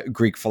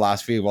Greek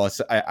philosophy, well,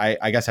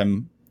 I guess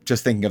I'm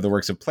just thinking of the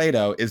works of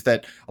Plato, is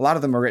that a lot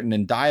of them are written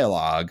in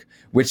dialogue,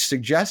 which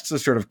suggests a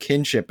sort of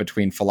kinship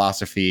between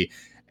philosophy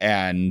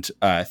and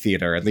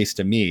theater, at least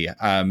to me.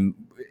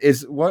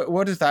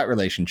 What is that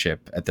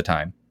relationship at the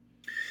time?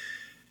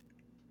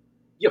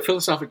 Yeah,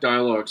 philosophic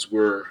dialogues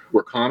were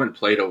common.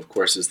 Plato, of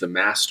course, is the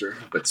master,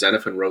 but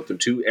Xenophon wrote them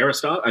too.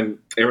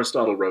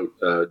 Aristotle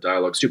wrote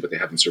dialogues too, but they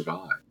haven't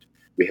survived.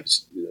 We have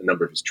a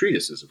number of his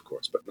treatises, of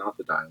course, but not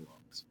the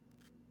dialogues.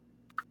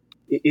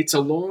 It's a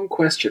long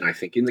question, I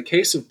think. In the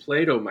case of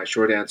Plato, my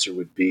short answer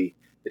would be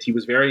that he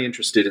was very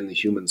interested in the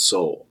human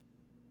soul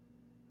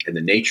and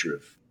the nature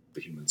of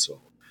the human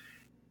soul.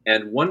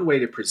 And one way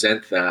to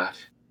present that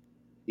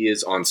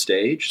is on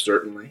stage,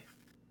 certainly.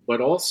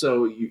 But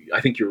also,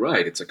 I think you're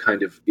right. It's a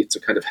kind of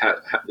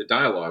the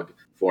dialogue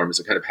form is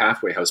a kind of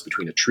halfway house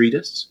between a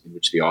treatise, in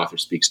which the author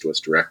speaks to us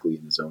directly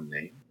in his own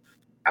name,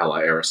 a la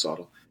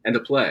Aristotle, and a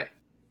play.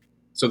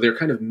 So they're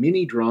kind of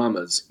mini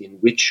dramas in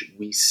which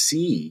we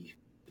see,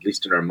 at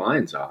least in our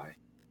mind's eye,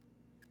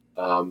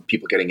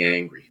 people getting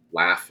angry,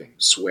 laughing,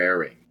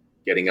 swearing,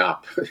 getting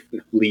up,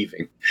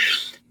 leaving,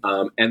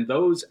 and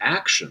those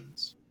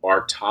actions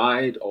are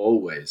tied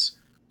always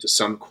to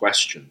some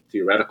question,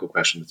 theoretical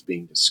question that's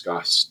being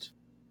discussed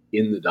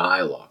in the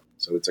dialogue.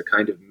 So it's a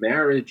kind of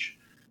marriage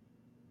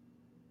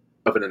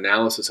of an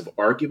analysis of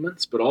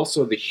arguments, but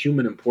also the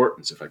human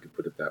importance, if I could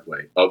put it that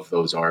way, of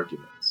those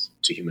arguments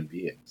to human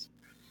beings.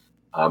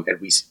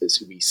 And we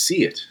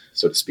see it,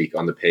 so to speak,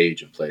 on the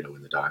page of Plato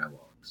in the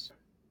dialogues.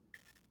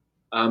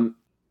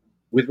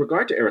 With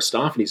regard to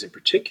Aristophanes in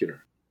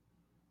particular,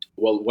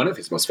 well, one of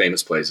his most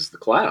famous plays is The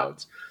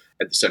Clouds,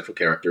 and the central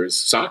character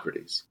is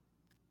Socrates.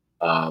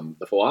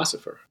 the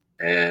philosopher.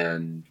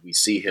 And we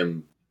see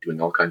him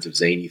doing all kinds of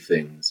zany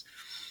things,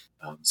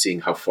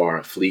 seeing how far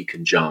a flea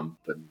can jump,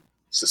 and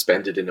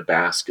suspended in a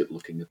basket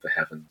looking at the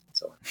heavens and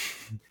so on.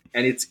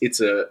 And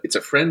it's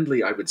a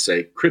friendly, I would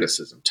say,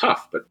 criticism,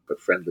 tough but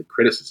friendly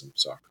criticism of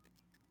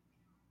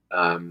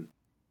Socrates.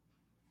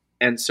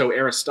 And so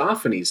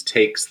Aristophanes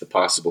takes the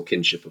possible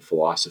kinship of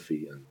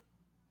philosophy and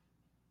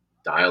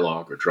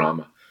dialogue or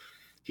drama.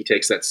 He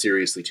takes that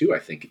seriously too, I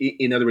think.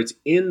 In other words,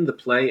 in the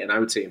play, and I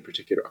would say in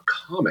particular a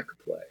comic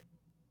play,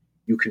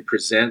 you can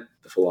present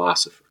the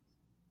philosopher.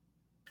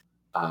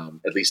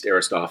 At least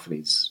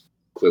Aristophanes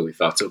clearly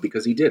thought so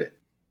because he did it.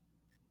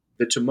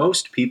 That to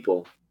most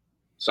people,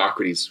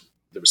 Socrates,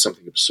 there was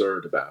something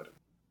absurd about him.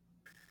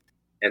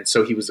 And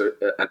so he was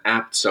an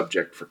apt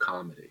subject for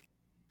comedy.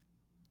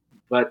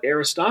 But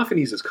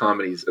Aristophanes'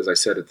 comedies, as I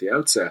said at the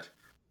outset,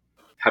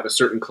 have a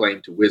certain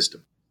claim to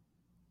wisdom.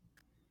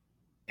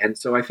 And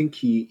so I think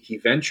he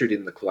ventured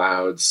in The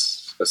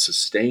Clouds a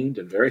sustained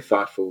and very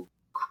thoughtful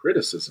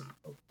criticism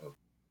of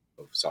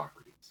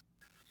Socrates,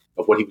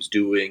 of what he was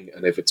doing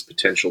and of its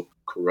potential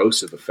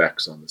corrosive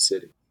effects on the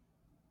city.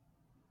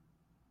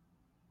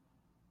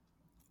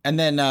 And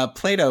then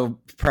Plato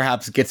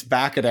perhaps gets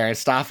back at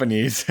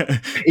Aristophanes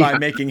by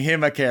making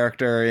him a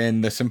character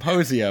in the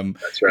Symposium.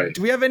 That's right.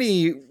 Do we have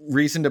any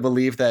reason to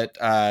believe that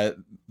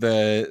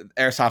the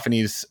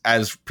Aristophanes,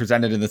 as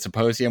presented in the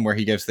Symposium, where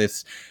he gives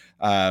this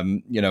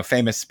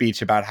famous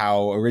speech about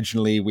how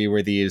originally we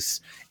were these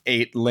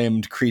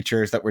 8-limbed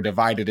creatures that were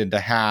divided into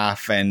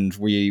half, and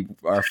we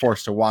are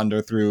forced to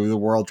wander through the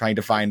world trying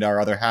to find our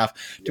other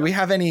half? Do we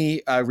have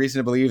any reason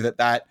to believe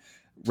that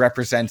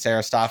represents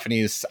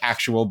Aristophanes'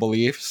 actual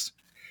beliefs?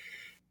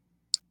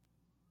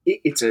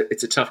 It's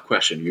a tough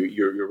question.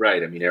 You're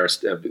right. I mean,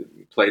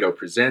 Plato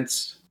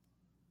presents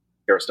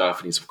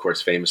Aristophanes, of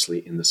course,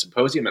 famously in the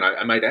Symposium. And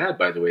I might add,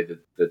 by the way,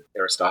 that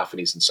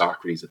Aristophanes and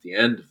Socrates at the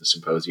end of the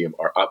Symposium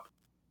are up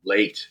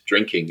late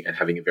drinking and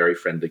having a very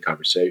friendly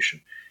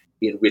conversation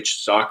in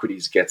which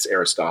Socrates gets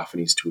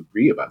Aristophanes to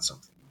agree about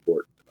something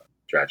important about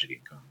tragedy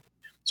and comedy.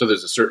 So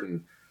there's a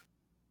certain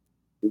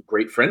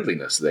great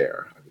friendliness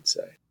there, I would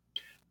say.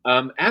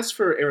 As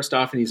for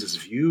Aristophanes'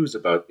 views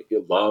about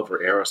love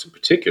or eros in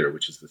particular,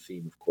 which is the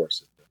theme, of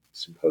course, of the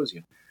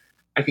Symposium,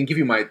 I can give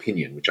you my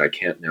opinion, which I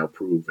can't now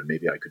prove, and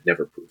maybe I could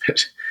never prove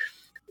it.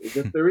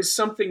 That there is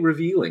something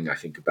revealing, I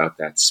think, about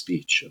that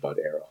speech about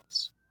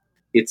eros.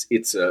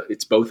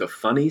 It's both a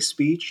funny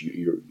speech.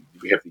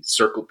 We have these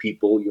circle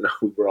people, we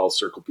were all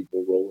circle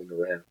people rolling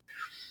around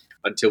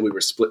until we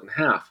were split in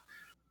half.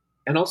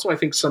 And also, I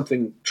think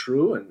something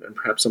true and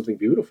perhaps something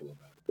beautiful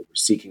about it, that we're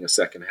seeking a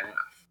second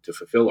half to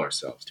fulfill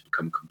ourselves, to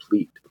become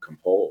complete, to become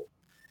whole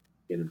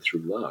in and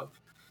through love.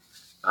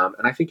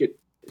 And I think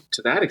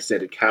to that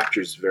extent, it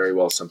captures very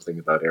well something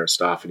about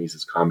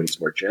Aristophanes' comedies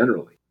more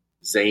generally.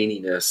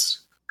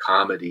 Zaniness,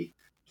 comedy,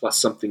 plus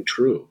something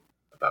true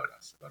about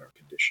us, about our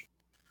condition.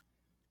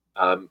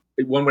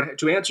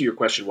 To answer your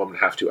question, one would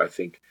have to, I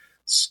think,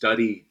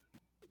 study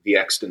the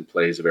extant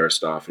plays of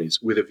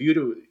Aristophanes with a view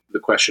to the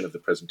question of the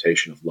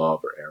presentation of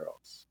love or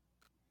eros.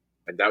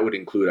 And that would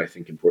include, I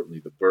think, importantly,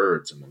 the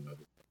birds, among other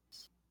things.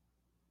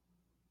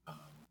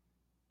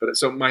 But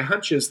so my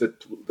hunch is that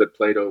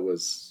Plato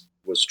was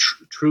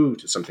true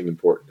to something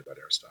important about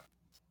Aristophanes.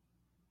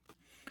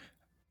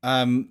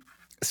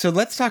 So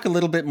let's talk a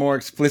little bit more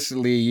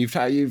explicitly.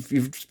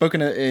 You've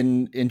spoken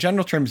in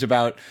general terms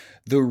about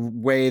the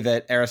way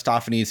that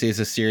Aristophanes is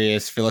a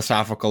serious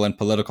philosophical and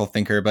political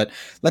thinker, but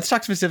let's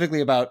talk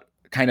specifically about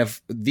kind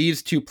of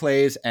these two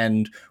plays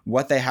and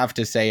what they have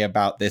to say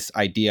about this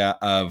idea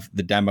of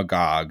the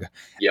demagogue.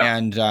 Yeah.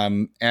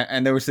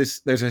 And there's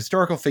a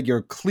historical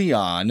figure,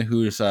 Cleon,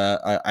 who's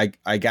I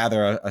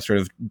gather a sort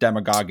of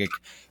demagogic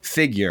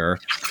figure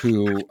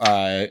who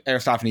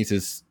Aristophanes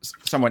is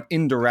somewhat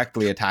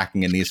indirectly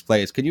attacking in these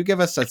plays. Could you give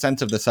us a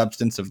sense of the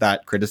substance of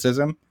that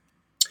criticism?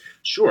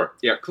 Sure.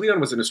 Yeah, Cleon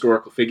was an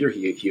historical figure.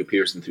 He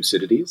appears in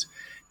Thucydides,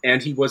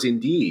 and he was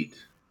indeed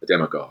a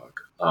demagogue.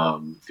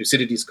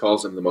 Thucydides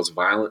calls him the most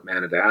violent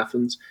man at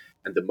Athens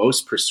and the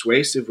most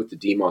persuasive with the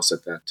demos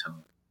at that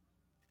time.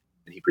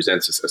 And he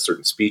presents a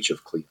certain speech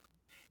of Cleon.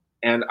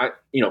 And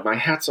my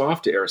hat's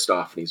off to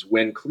Aristophanes.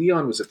 When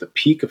Cleon was at the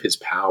peak of his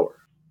power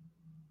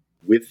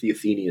with the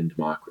Athenian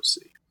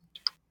democracy,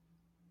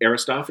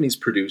 Aristophanes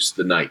produced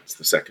The Knights,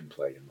 the second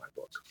play in my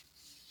book.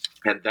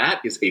 And that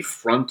is a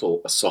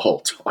frontal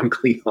assault on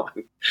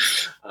Cleon.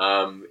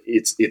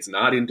 It's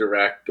not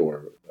indirect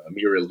or a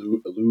mere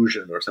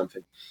illusion or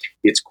something.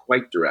 It's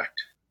quite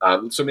direct.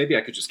 So maybe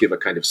I could just give a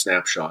kind of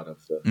snapshot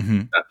of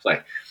that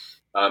play.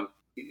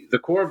 The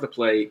core of the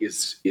play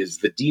is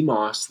the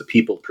demos, the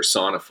people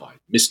personified,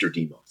 Mr.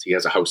 Demos. He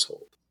has a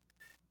household.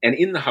 And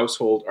in the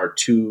household are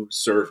two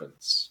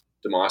servants,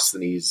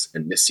 Demosthenes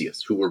and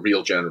Nicias, who were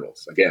real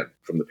generals, again,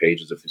 from the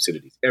pages of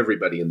Thucydides.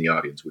 Everybody in the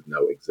audience would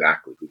know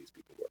exactly who these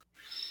people were.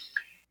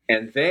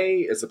 And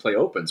they, as the play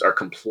opens, are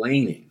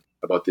complaining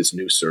about this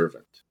new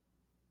servant.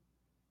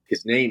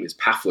 His name is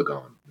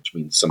Paphlagon, which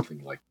means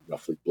something like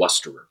roughly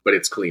blusterer, but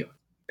it's Cleon.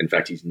 In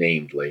fact, he's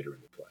named later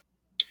in the play.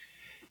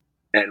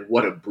 and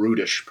what a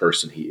brutish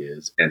person he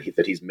is, and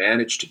that he's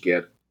managed to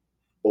get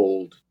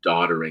old,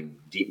 doddering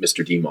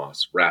Mr.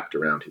 Demos wrapped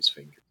around his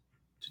finger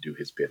to do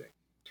his bidding.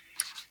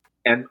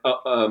 And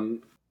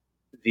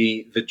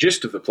the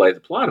gist of the play, the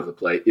plot of the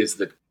play, is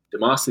that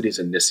Demosthenes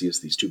and Nicias,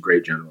 these two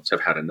great generals,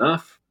 have had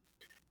enough,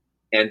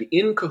 and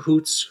in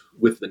cahoots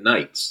with the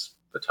knights,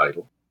 the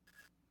title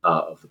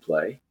of the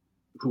play,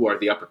 who are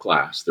the upper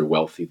class, they're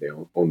wealthy, they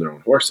own their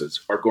own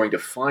horses, are going to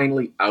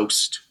finally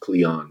oust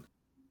Cleon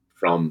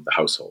from the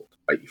household,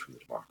 i.e. from the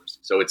democracy.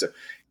 So it's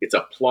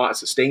a plot, a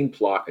sustained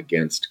plot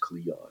against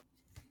Cleon,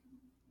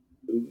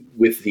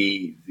 with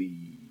the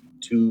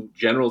two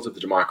generals of the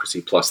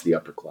democracy plus the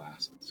upper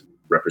classes,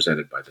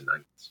 represented by the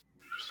knights.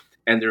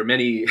 And there are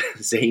many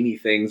zany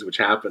things which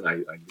happen. I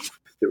leave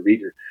the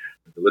reader,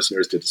 the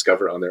listeners, to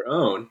discover on their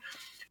own.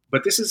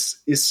 But this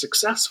is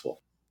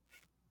successful.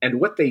 And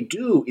what they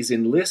do is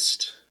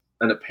enlist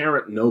an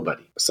apparent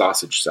nobody, a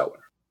sausage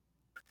seller,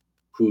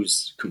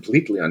 who's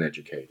completely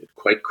uneducated,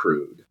 quite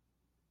crude.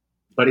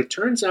 But it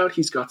turns out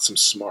he's got some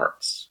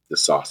smarts, the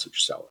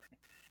sausage seller.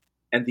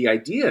 And the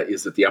idea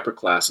is that the upper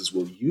classes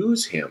will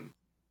use him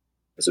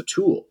as a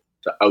tool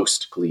to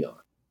oust Cleon,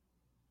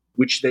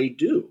 which they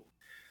do.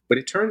 But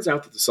it turns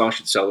out that the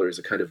sausage seller is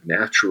a kind of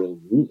natural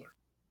ruler,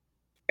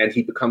 and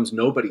he becomes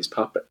nobody's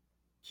puppet.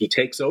 He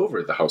takes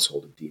over the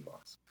household of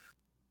Demos,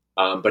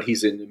 but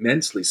he's an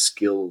immensely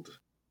skilled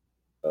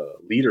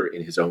leader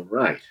in his own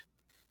right.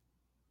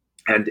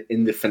 And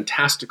in the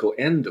fantastical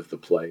end of the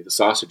play, the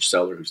sausage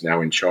seller, who's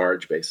now in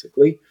charge,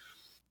 basically,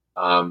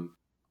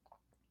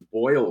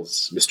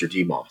 boils Mr.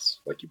 Demos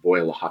like you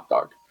boil a hot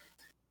dog.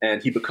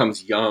 And he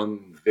becomes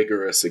young,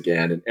 vigorous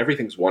again, and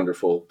everything's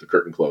wonderful. The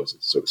curtain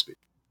closes, so to speak.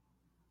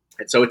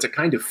 And so it's a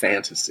kind of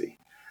fantasy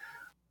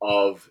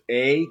of,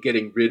 A,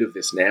 getting rid of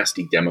this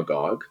nasty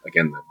demagogue.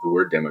 Again, the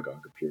word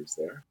demagogue appears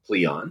there.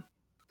 Cleon,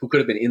 who could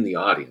have been in the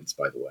audience,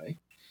 by the way,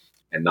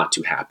 and not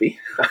too happy,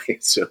 I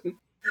assume.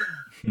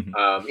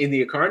 In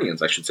the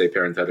Acharnians, I should say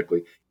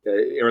parenthetically,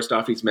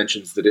 Aristophanes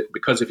mentions that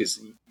because of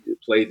his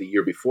play the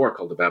year before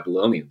called The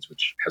Babylonians,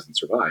 which hasn't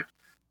survived,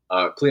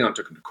 Cleon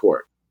took him to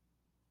court.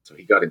 So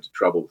he got into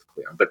trouble with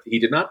Cleon. But he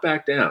did not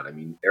back down. I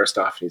mean,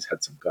 Aristophanes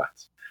had some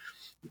guts,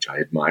 which I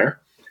admire.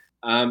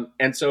 But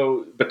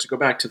to go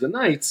back to the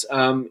knights,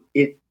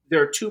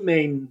 there are two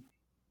main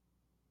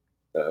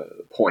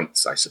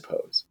points, I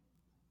suppose.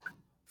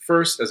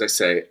 First, as I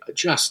say,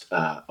 just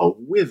a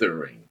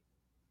withering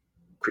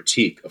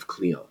critique of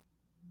Cleon.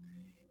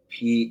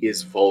 He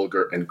is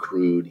vulgar and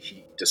crude.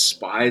 He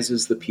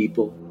despises the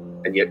people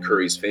and yet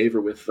curries favor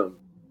with them.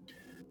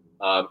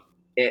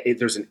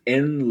 There's an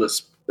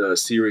endless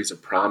series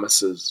of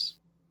promises,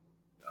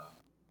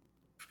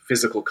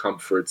 physical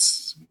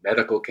comforts,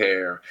 medical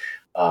care,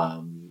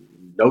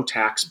 no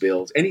tax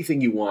bills,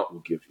 anything you want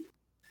will give you.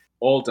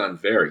 All done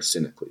very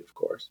cynically, of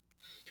course.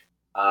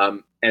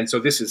 And so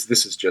this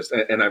is just,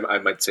 and I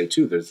might say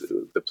too,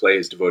 the play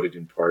is devoted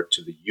in part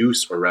to the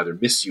use, or rather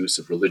misuse,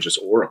 of religious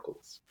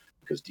oracles,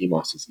 because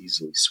Demos is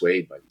easily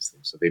swayed by these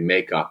things. So they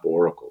make up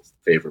oracles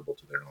favorable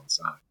to their own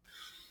side,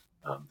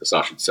 the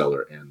sausage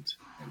seller and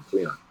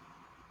Cleon.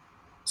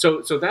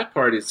 So that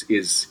part is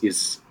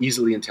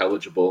easily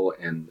intelligible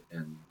and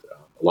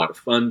a lot of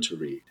fun to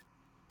read.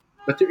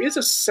 But there is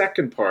a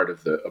second part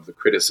of the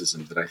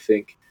criticism that I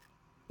think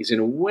is in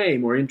a way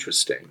more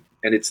interesting,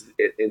 and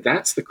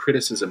that's the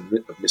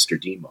criticism of Mr.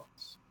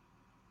 Demos,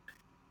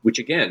 which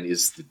again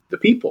is the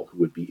people who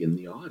would be in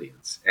the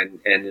audience. And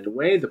in a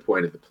way, the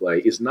point of the play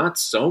is not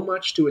so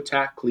much to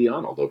attack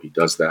Cleon, although he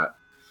does that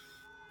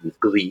with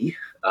glee,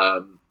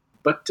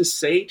 but to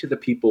say to the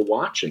people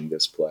watching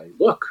this play,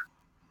 look,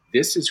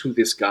 this is who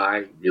this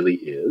guy really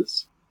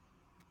is.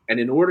 And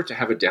in order to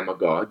have a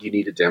demagogue, you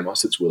need a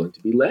demos that's willing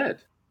to be led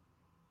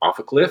off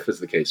a cliff, as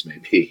the case may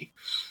be.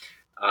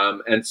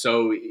 And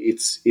so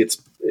it's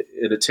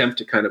an attempt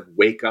to kind of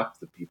wake up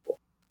the people,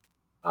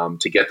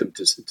 to get them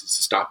to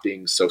stop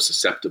being so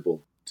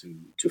susceptible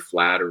to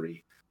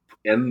flattery,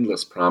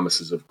 endless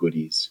promises of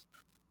goodies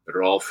that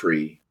are all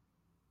free,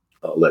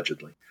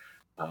 allegedly.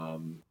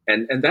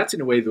 And that's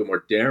in a way the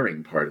more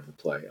daring part of the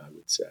play, I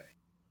would say.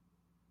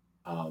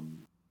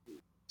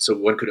 So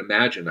one could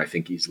imagine, I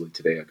think, easily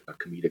today a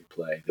comedic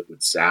play that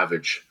would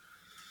savage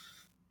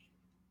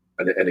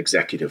an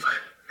executive,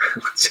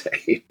 let's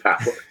say, power.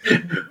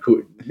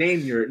 Who name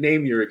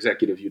your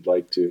executive you'd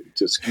like to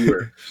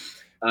skewer.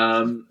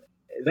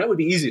 That would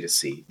be easy to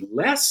see.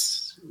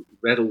 Less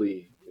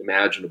readily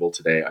imaginable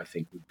today, I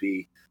think, would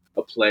be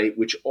a play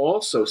which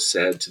also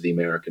said to the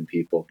American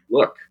people,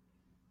 look,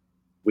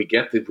 we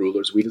get the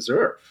rulers we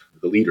deserve,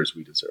 the leaders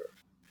we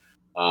deserve.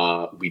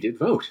 We did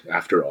vote,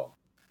 after all.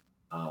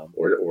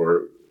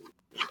 Or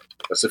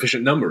a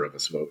sufficient number of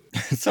us voted.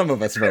 Some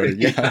of us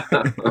voted, yeah.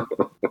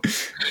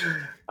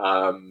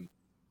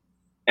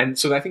 And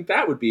so I think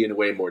that would be in a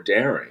way more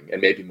daring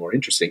and maybe more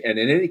interesting. And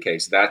in any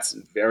case, that's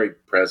very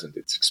present.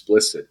 It's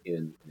explicit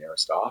in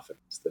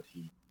Aristophanes that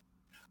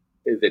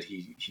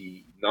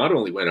he not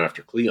only went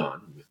after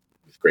Cleon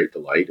with great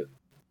delight and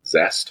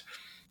zest,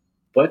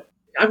 but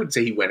I would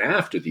say he went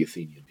after the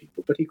Athenian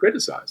people, but he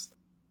criticized them.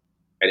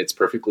 And it's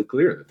perfectly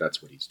clear that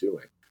that's what he's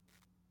doing.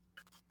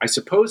 I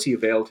suppose he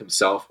availed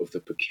himself of the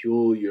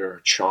peculiar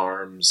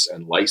charms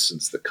and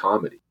license that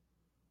comedy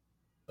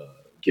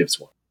gives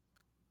one.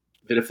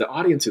 That if the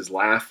audience is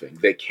laughing,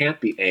 they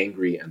can't be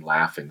angry and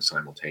laughing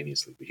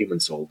simultaneously. The human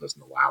soul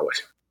doesn't allow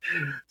it.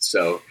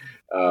 So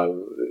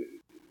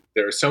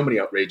there are so many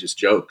outrageous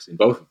jokes in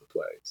both of the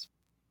plays,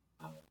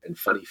 and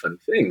funny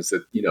things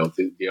that,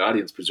 the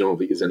audience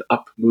presumably is in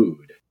up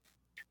mood.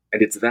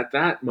 And it's at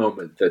that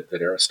moment that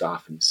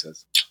Aristophanes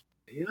says,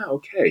 yeah,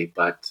 okay,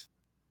 but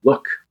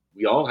look,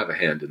 we all have a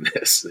hand in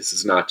this. This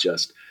is not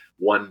just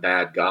one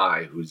bad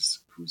guy who's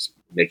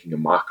making a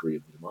mockery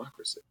of the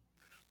democracy.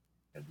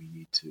 And we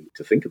need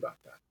to think about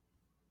that.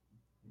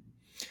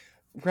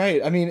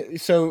 Right. I mean,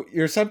 so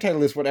your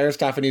subtitle is What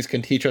Aristophanes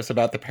Can Teach Us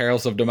About the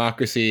Perils of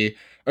Democracy,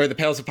 or the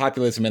Perils of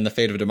Populism and the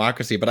Fate of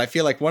Democracy. But I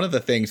feel like one of the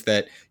things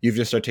that you've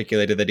just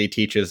articulated that he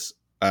teaches,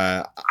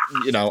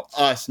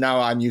 us,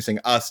 now I'm using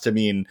us to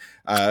mean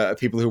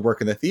people who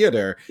work in the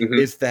theater,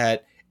 is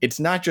that it's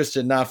not just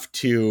enough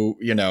to,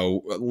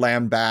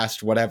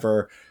 lambast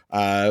whatever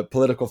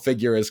political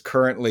figure is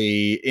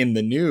currently in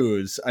the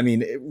news. I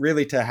mean,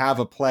 really, to have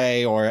a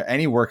play or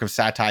any work of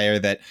satire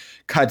that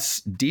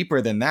cuts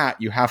deeper than that,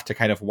 you have to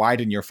kind of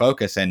widen your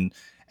focus and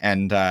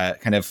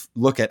kind of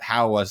look at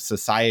how a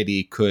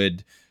society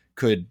could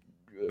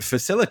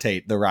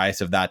facilitate the rise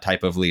of that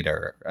type of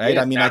leader, right?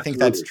 Yeah, I mean, absolutely. I think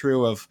that's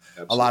true of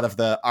a lot of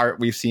the art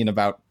we've seen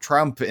about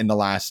Trump in the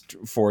last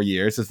 4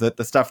 years, is that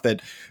the stuff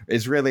that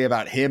is really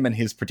about him and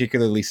his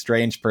particularly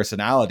strange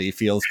personality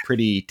feels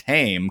pretty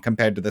tame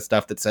compared to the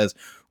stuff that says,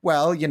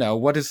 well,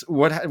 what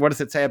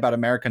does it say about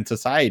American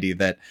society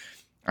that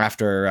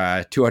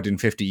after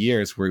 250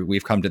 years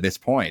we've come to this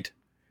point?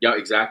 Yeah,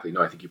 exactly.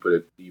 No, I think you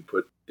put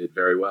it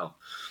very well.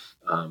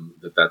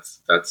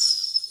 That's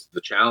the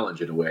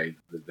challenge, in a way,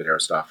 that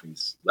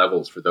Aristophanes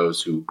levels for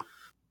those who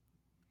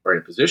are in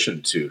a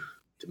position to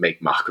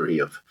make mockery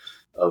of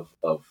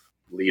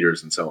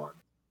leaders and so on.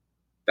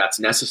 That's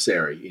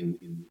necessary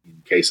in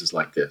cases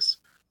like this.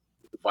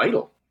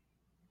 Vital,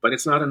 but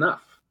it's not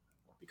enough,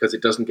 because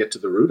it doesn't get to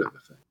the root of the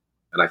thing.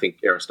 And I think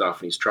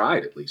Aristophanes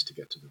tried, at least, to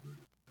get to the root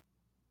of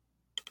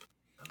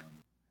it.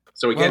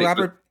 So again,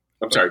 Robert,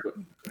 I'm sorry. Go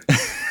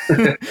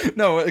ahead.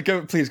 No,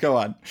 please go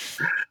on.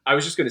 I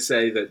was just going to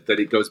say that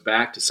it goes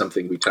back to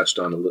something we touched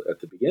on at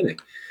the beginning.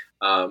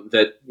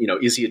 That,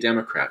 is he a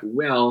Democrat?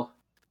 Well,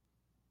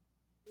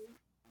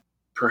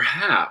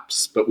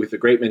 perhaps, but with a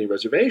great many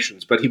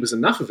reservations. But he was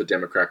enough of a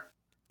Democrat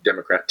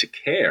to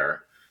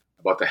care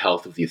about the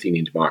health of the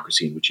Athenian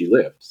democracy in which he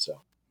lived.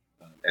 So,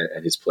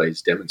 and his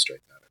plays demonstrate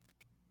that.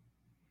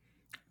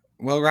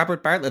 Well,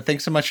 Robert Bartlett,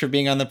 thanks so much for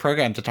being on the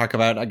program to talk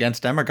about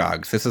Against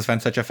Demagogues. This has been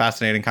such a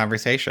fascinating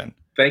conversation.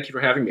 Thank you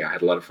for having me. I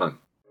had a lot of fun.